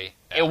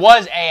 It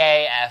was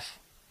AAF.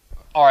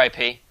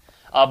 RIP.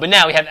 But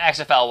now we have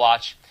XFL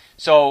Watch.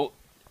 So,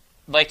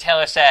 like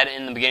Taylor said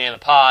in the beginning of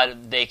the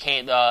pod, the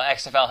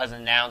XFL has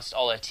announced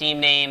all their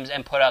team names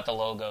and put out the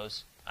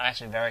logos. I'm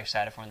actually very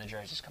excited for when the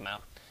jerseys come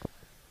out.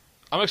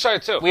 I'm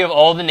excited too. We have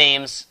all the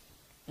names.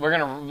 We're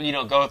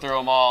gonna, go through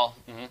them all,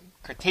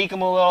 critique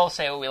them a little,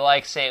 say what we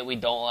like, say what we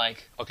don't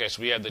like. Okay,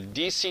 so we have the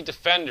DC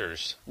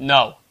Defenders.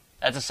 No,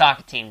 that's a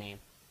soccer team name.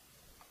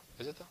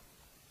 Is it though?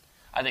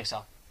 I think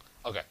so.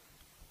 Okay.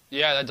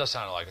 Yeah, that does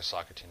sound like a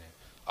soccer team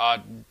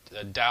name.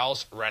 The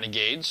Dallas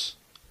Renegades.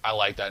 I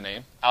like that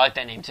name. I like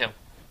that name too.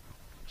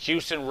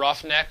 Houston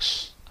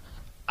Roughnecks.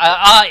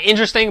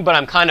 Interesting, but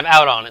I'm kind of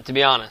out on it, to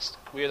be honest.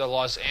 We have the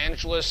Los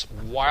Angeles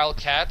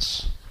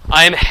Wildcats.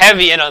 I am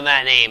heavy in on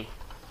that name.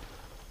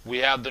 We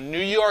have the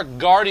New York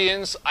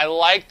Guardians. I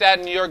like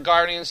that New York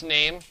Guardians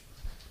name.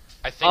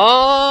 I think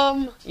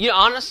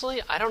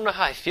honestly, I don't know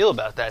how I feel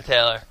about that,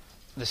 Taylor.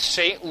 the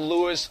St.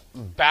 Louis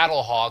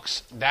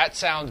Battlehawks. That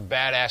sounds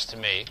badass to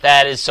me.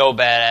 That is so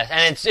badass,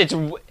 and it's a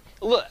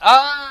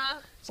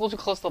little too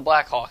close to the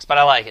Blackhawks, but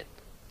I like it.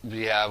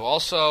 We have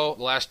also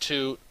the last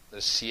two,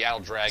 the Seattle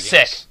Dragons.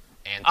 Sick.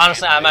 And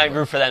Honestly, Tampa I might Bay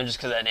root for them just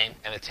because of that name.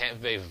 and the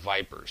Tampa Bay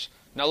Vipers.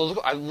 Now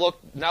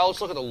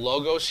let's look at the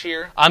logos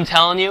here. I'm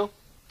telling you,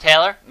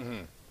 Taylor,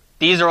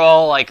 these are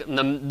all like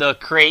the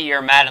create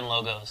your Madden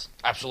logos.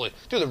 Absolutely,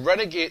 dude.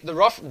 The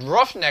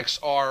Roughnecks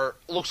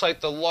looks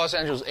like the Los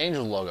Angeles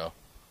Angels logo,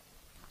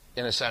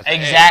 in a sense.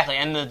 Exactly,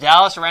 and the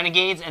Dallas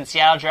Renegades and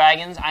Seattle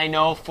Dragons, I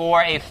know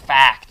for a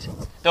fact,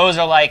 those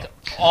are like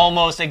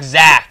almost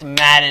exact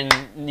Madden,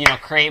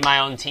 create my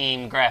own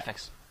team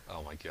graphics.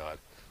 Oh my god!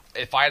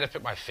 If I had to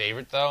pick my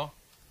favorite though,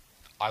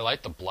 I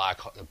like the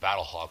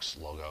Battlehawks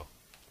logo,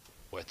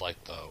 with like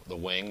the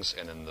wings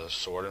and then the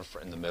sword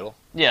in the middle.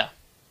 Yeah.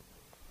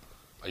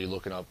 Are you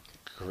looking up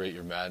create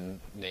your Madden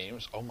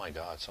names? Oh my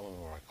god, some of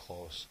them are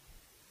close.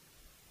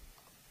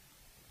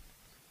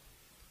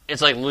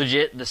 It's like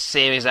legit the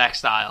same exact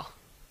style.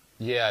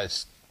 Yeah,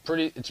 it's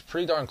pretty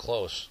darn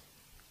close,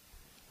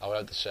 I would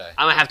have to say.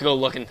 I might have to go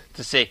looking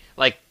to see.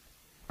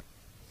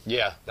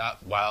 Yeah,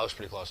 that was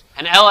pretty close.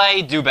 And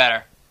LA, do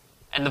better.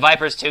 And the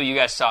Vipers too, you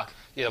guys suck.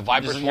 Yeah, the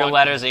Vipers. Just your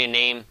letters and your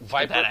name.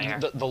 Viper. Get that out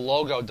of here. The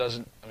logo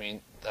doesn't. I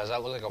mean, does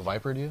that look like a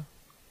viper to you?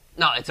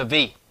 No, it's a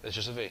V. It's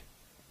just a V.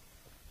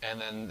 And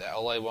then the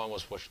LA one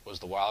was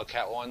the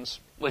Wildcat ones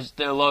Which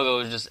their logo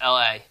is just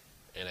LA.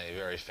 in a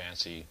very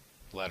fancy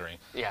lettering.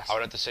 Yes. I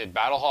would have to say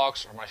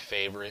Battlehawks are my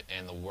favorite,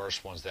 and the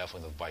worst one's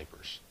definitely the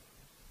Vipers.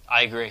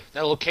 I agree.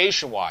 Now,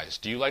 location-wise,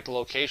 do you like the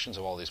locations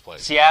of all these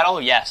places?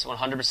 Seattle, yes,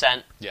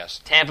 100%.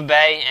 Yes. Tampa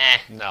Bay,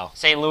 No.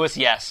 St. Louis,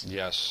 yes.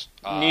 Yes.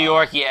 New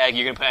York, yeah,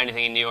 you're going to put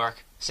anything in New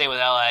York. Same with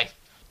LA.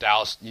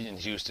 Dallas and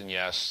Houston,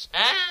 yes.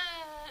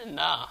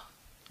 No.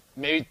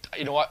 Maybe,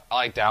 you know what? I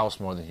like Dallas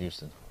more than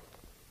Houston.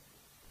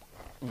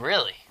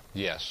 Really?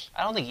 Yes.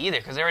 I don't think either,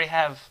 because they already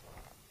have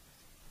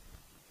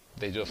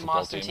They do have football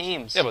monster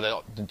teams. Yeah,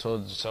 but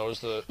so is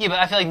the... Yeah, but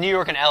I feel like New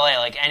York and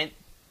LA,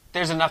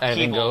 there's enough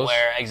Anything people goes?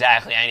 where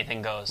exactly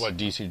anything goes. What,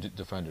 DC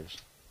Defenders?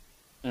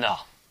 No.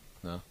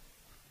 No.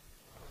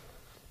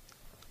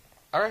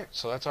 All right,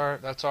 so that's our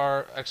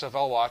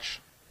XFL watch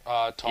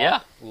talk.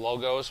 Yeah.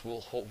 Logos. We'll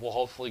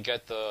hopefully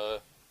get the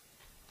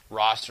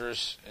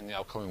rosters in the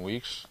upcoming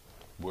weeks.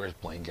 Where's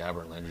Blaine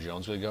Gabbert and Landry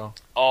Jones going to go?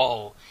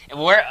 Oh.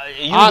 And where are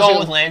you Honestly, going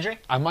with Landry?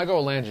 I might go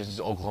with Landry. He's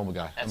an Oklahoma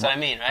guy. That's what I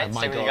mean, right?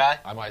 Stick with your guy?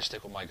 I might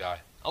stick with my guy.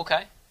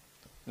 Okay.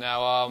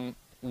 Now,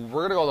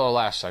 we're going to go to the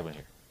last segment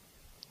here.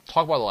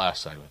 Talk about the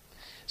last segment.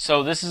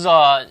 So this is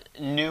a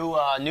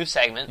new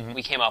segment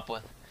we came up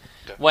with.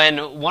 Okay.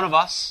 When one of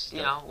us,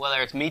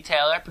 whether it's me,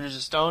 Taylor, producer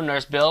Stone,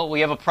 Nurse Bill,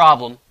 we have a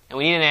problem and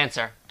we need an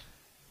answer.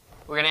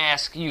 We're going to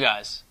ask you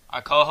guys,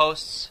 our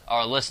co-hosts,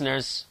 our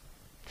listeners.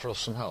 For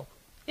some help.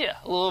 Yeah,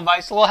 a little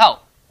advice, a little help.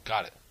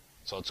 Got it.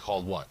 So it's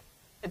called what?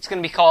 It's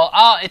going to be called,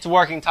 it's a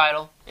working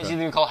title. It's either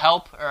going to be called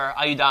Help or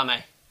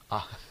Ayúdame.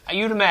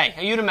 Ayúdame.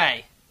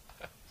 Ayúdame.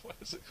 What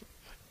is it?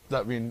 What does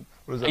that mean?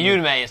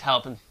 Ayúdame is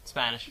help in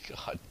Spanish.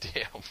 God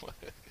damn.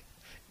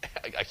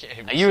 I can't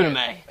even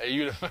Ayúdame.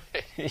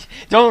 Ayúdame.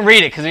 Don't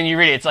read it, because when you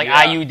read it, it's like,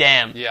 Yeah.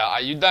 Ayúdame. Yeah,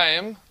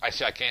 ayúdame. I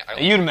can't.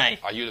 Ayúdame.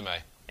 Ayúdame.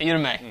 You to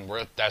me.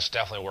 That's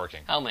definitely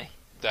working. Help me.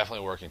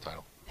 Definitely working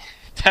title.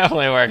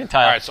 Definitely working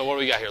title. All right, so what do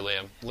we got here,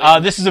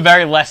 Liam? This is a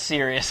very less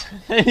serious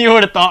than you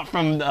would have thought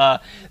from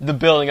the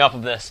building up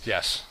of this.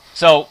 Yes.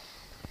 So,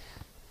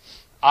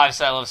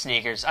 obviously, I love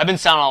sneakers. I've been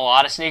selling a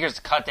lot of sneakers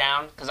to cut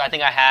down because I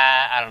think I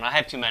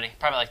have too many,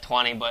 probably like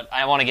 20, but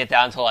I want to get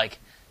down to like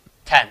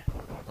 10.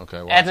 Okay.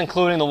 Well, that's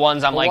including the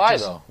ones I'm like. Why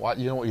just, though? Why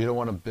you don't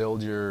want to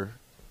build your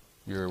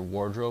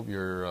wardrobe,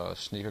 your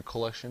sneaker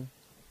collection?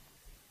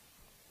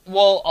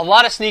 Well, a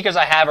lot of sneakers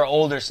I have are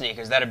older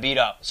sneakers that are beat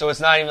up, so it's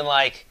not even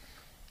like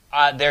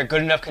they're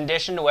good enough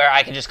condition to where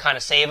I can just kind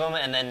of save them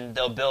and then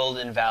they'll build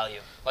in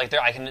value. Like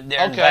they're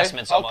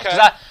investments almost.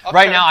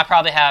 Right now, I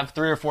probably have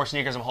 3 or 4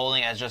 sneakers I'm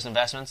holding as just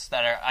investments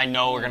that I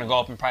know are going to go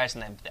up in price,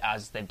 and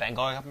as they've been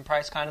going up in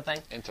price, kind of thing.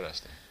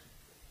 Interesting.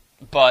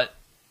 But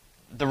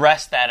the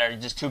rest that are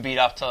just too beat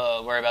up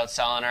to worry about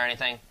selling or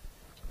anything,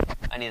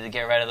 I need to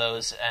get rid of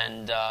those.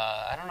 And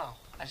I don't know.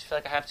 I just feel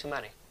like I have too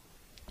many.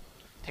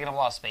 Taking up a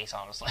lot of space,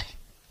 honestly.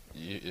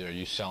 Are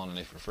you selling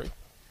any for free?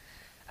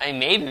 I mean,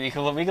 maybe we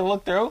can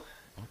look through.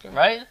 Okay.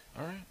 Right?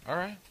 All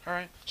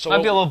right. So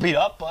might be a little beat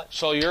up, but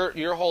so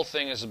your whole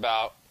thing is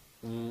about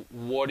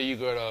what are you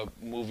going to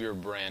move your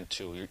brand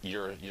to,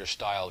 your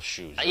style of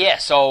shoes? Right? Yeah.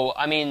 So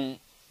I mean,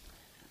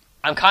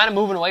 I'm kind of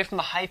moving away from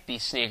the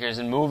hypebeast sneakers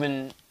and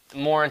moving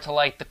more into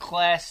like the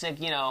classic,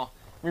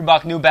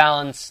 Reebok, New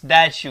Balance,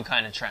 dad shoe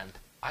kind of trend.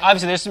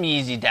 Obviously, there's some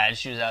Yeezy dad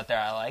shoes out there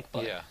I like,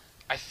 but yeah,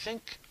 I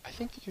think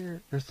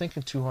you're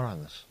thinking too hard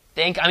on this.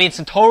 It's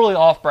totally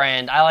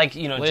off-brand. I like,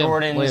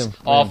 Jordans,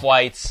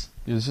 Off-Whites.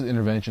 Yeah, this is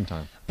intervention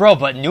time. Bro,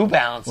 but New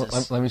Balances.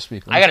 Well, let me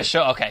speak. I got to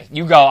show. Okay,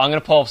 you go. I'm going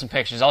to pull up some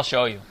pictures. I'll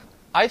show you.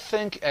 I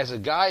think as a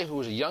guy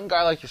who is a young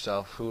guy like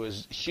yourself, who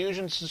is huge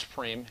into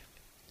Supreme,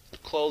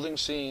 clothing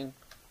scene,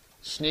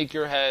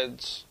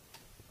 sneakerheads,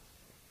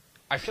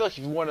 I feel like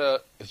if you want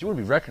to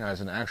be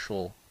recognized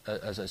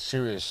as a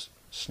serious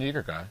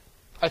sneaker guy,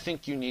 I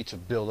think you need to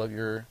build up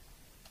your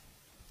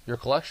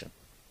collection.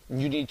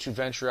 You need to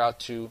venture out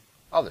to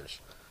others.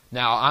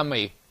 Now, I'm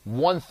a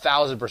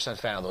 1,000%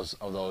 fan of those.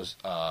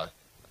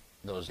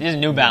 These are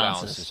New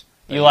Balances.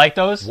 You like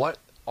those? What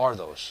are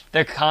those?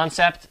 They're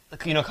Concepts,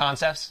 like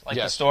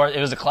yes. The store. It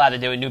was a collab they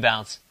did with New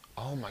Balance.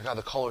 Oh my god,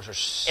 the colors are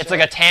sick. It's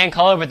like a tan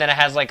color, but then it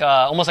has like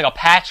almost like a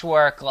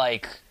patchwork,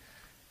 like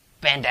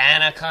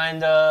bandana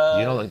kind of.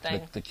 You know,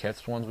 the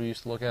Kiths ones we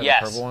used to look at.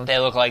 Yes, the purple ones? they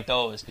look like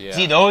those. Yeah.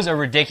 See, those are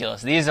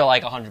ridiculous. These are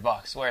like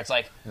 $100, where it's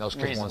like. And those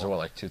Kiths ones are what,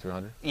 like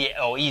 $200-$300? Yeah.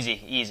 Oh, easy.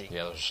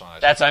 Yeah, those are so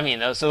nice. That's what I mean.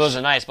 Those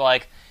are nice, but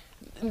like.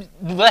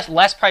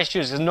 Less price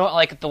shoes. There's no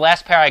like the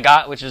last pair I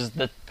got, which is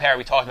the pair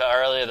we talked about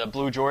earlier, the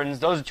blue Jordans.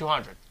 Those are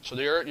 $200. So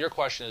your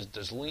question is: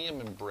 does Liam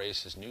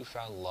embrace his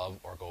newfound love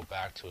or go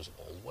back to his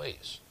old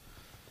ways?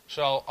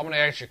 So I'm going to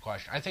answer your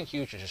question. I think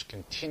you should just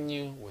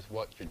continue with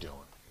what you're doing,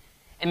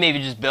 and maybe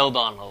just build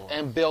on it a little.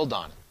 And build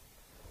on it.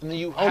 And then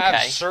you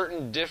have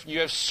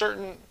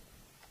certain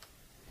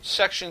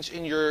sections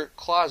in your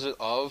closet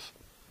of.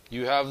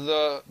 You have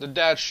the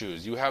dad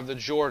shoes. You have the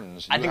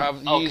Jordans. You have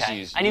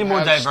Yeezys. I need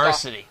more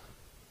diversity. Stuff.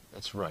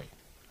 That's right.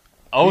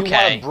 Okay. We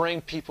want to bring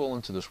people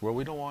into this world.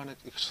 We don't want to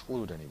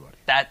exclude anybody.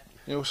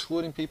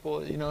 Excluding people,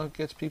 it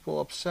gets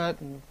people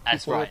upset and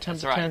people have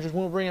tantrums.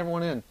 We'll bring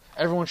everyone in.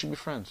 Everyone should be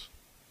friends.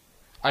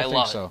 I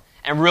think so. It.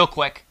 And real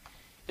quick,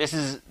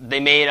 they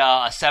made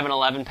a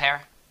 7-Eleven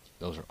pair.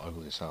 Those are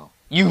ugly as hell.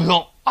 You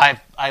don't.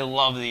 I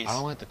love these. I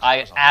don't like the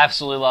colors. I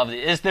absolutely love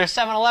these. They're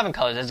 7-Eleven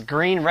colors. It's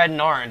green, red,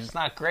 and orange. It's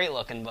not great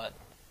looking, but.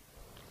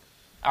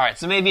 All right,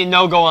 so maybe a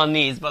no-go on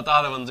these, but the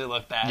other ones do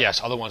look bad.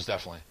 Yes, other ones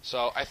definitely.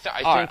 So I think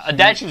a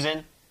dad shoes in.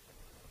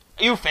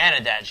 Are you a fan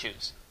of dad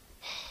shoes?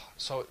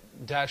 So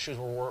dad shoes,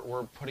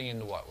 we're putting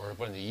into what? We're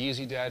putting the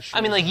Yeezy dad shoes.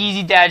 I mean, like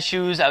Yeezy dad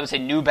shoes. I would say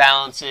New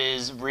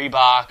Balances,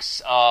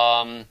 Reeboks.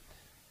 I'm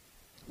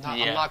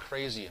not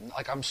crazy.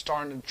 I'm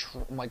starting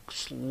to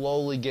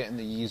slowly getting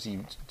the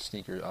Yeezy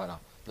sneakers. I don't know.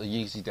 The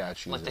Yeezy dad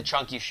shoes. Like the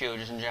chunky shoe,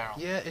 just in general.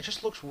 Yeah, it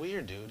just looks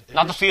weird, dude.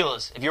 Not the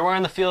feelers. If you're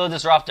wearing the feeler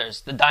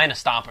disruptors, the Dyna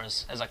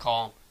Stompers, as I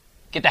call them,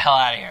 get the hell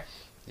out of here.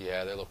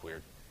 Yeah, they look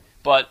weird.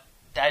 But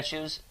dad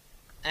shoes,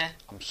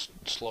 I'm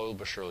slowly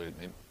but surely,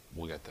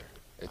 we'll get there.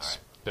 It's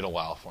been a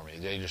while for me.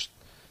 They just,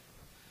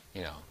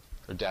 they're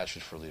dad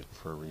shoes for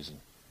a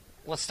reason.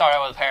 Let's start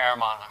out with a pair of Air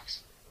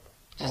Monarchs.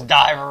 Just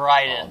dive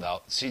right in.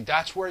 No. See,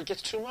 that's where it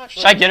gets too much.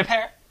 Should I get a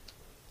pair?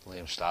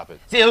 Liam, stop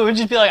it. See, it would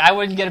just be like, I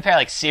wouldn't get a pair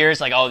like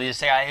Sears, like, these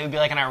say it would be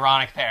like an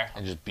ironic pair.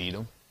 And just beat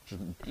them?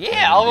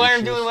 I'll wear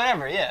them doing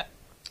whatever, yeah.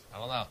 I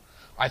don't know.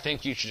 I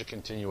think you should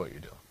continue what you're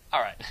doing.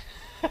 All right.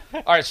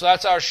 All right, so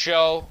that's our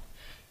show.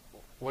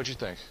 What'd you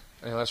think?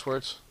 Any last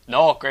words?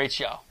 No, great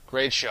show.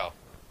 Great show.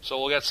 So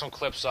we'll get some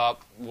clips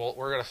up. We're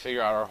going to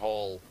figure out our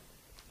whole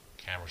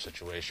camera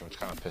situation, which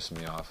kind of pissed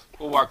me off.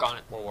 We'll work on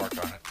it. We'll work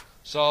on it.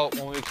 So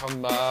when we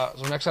come,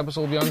 so next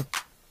episode will be on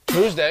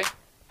Tuesday.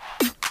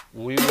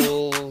 We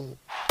will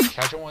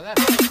catch up on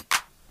that.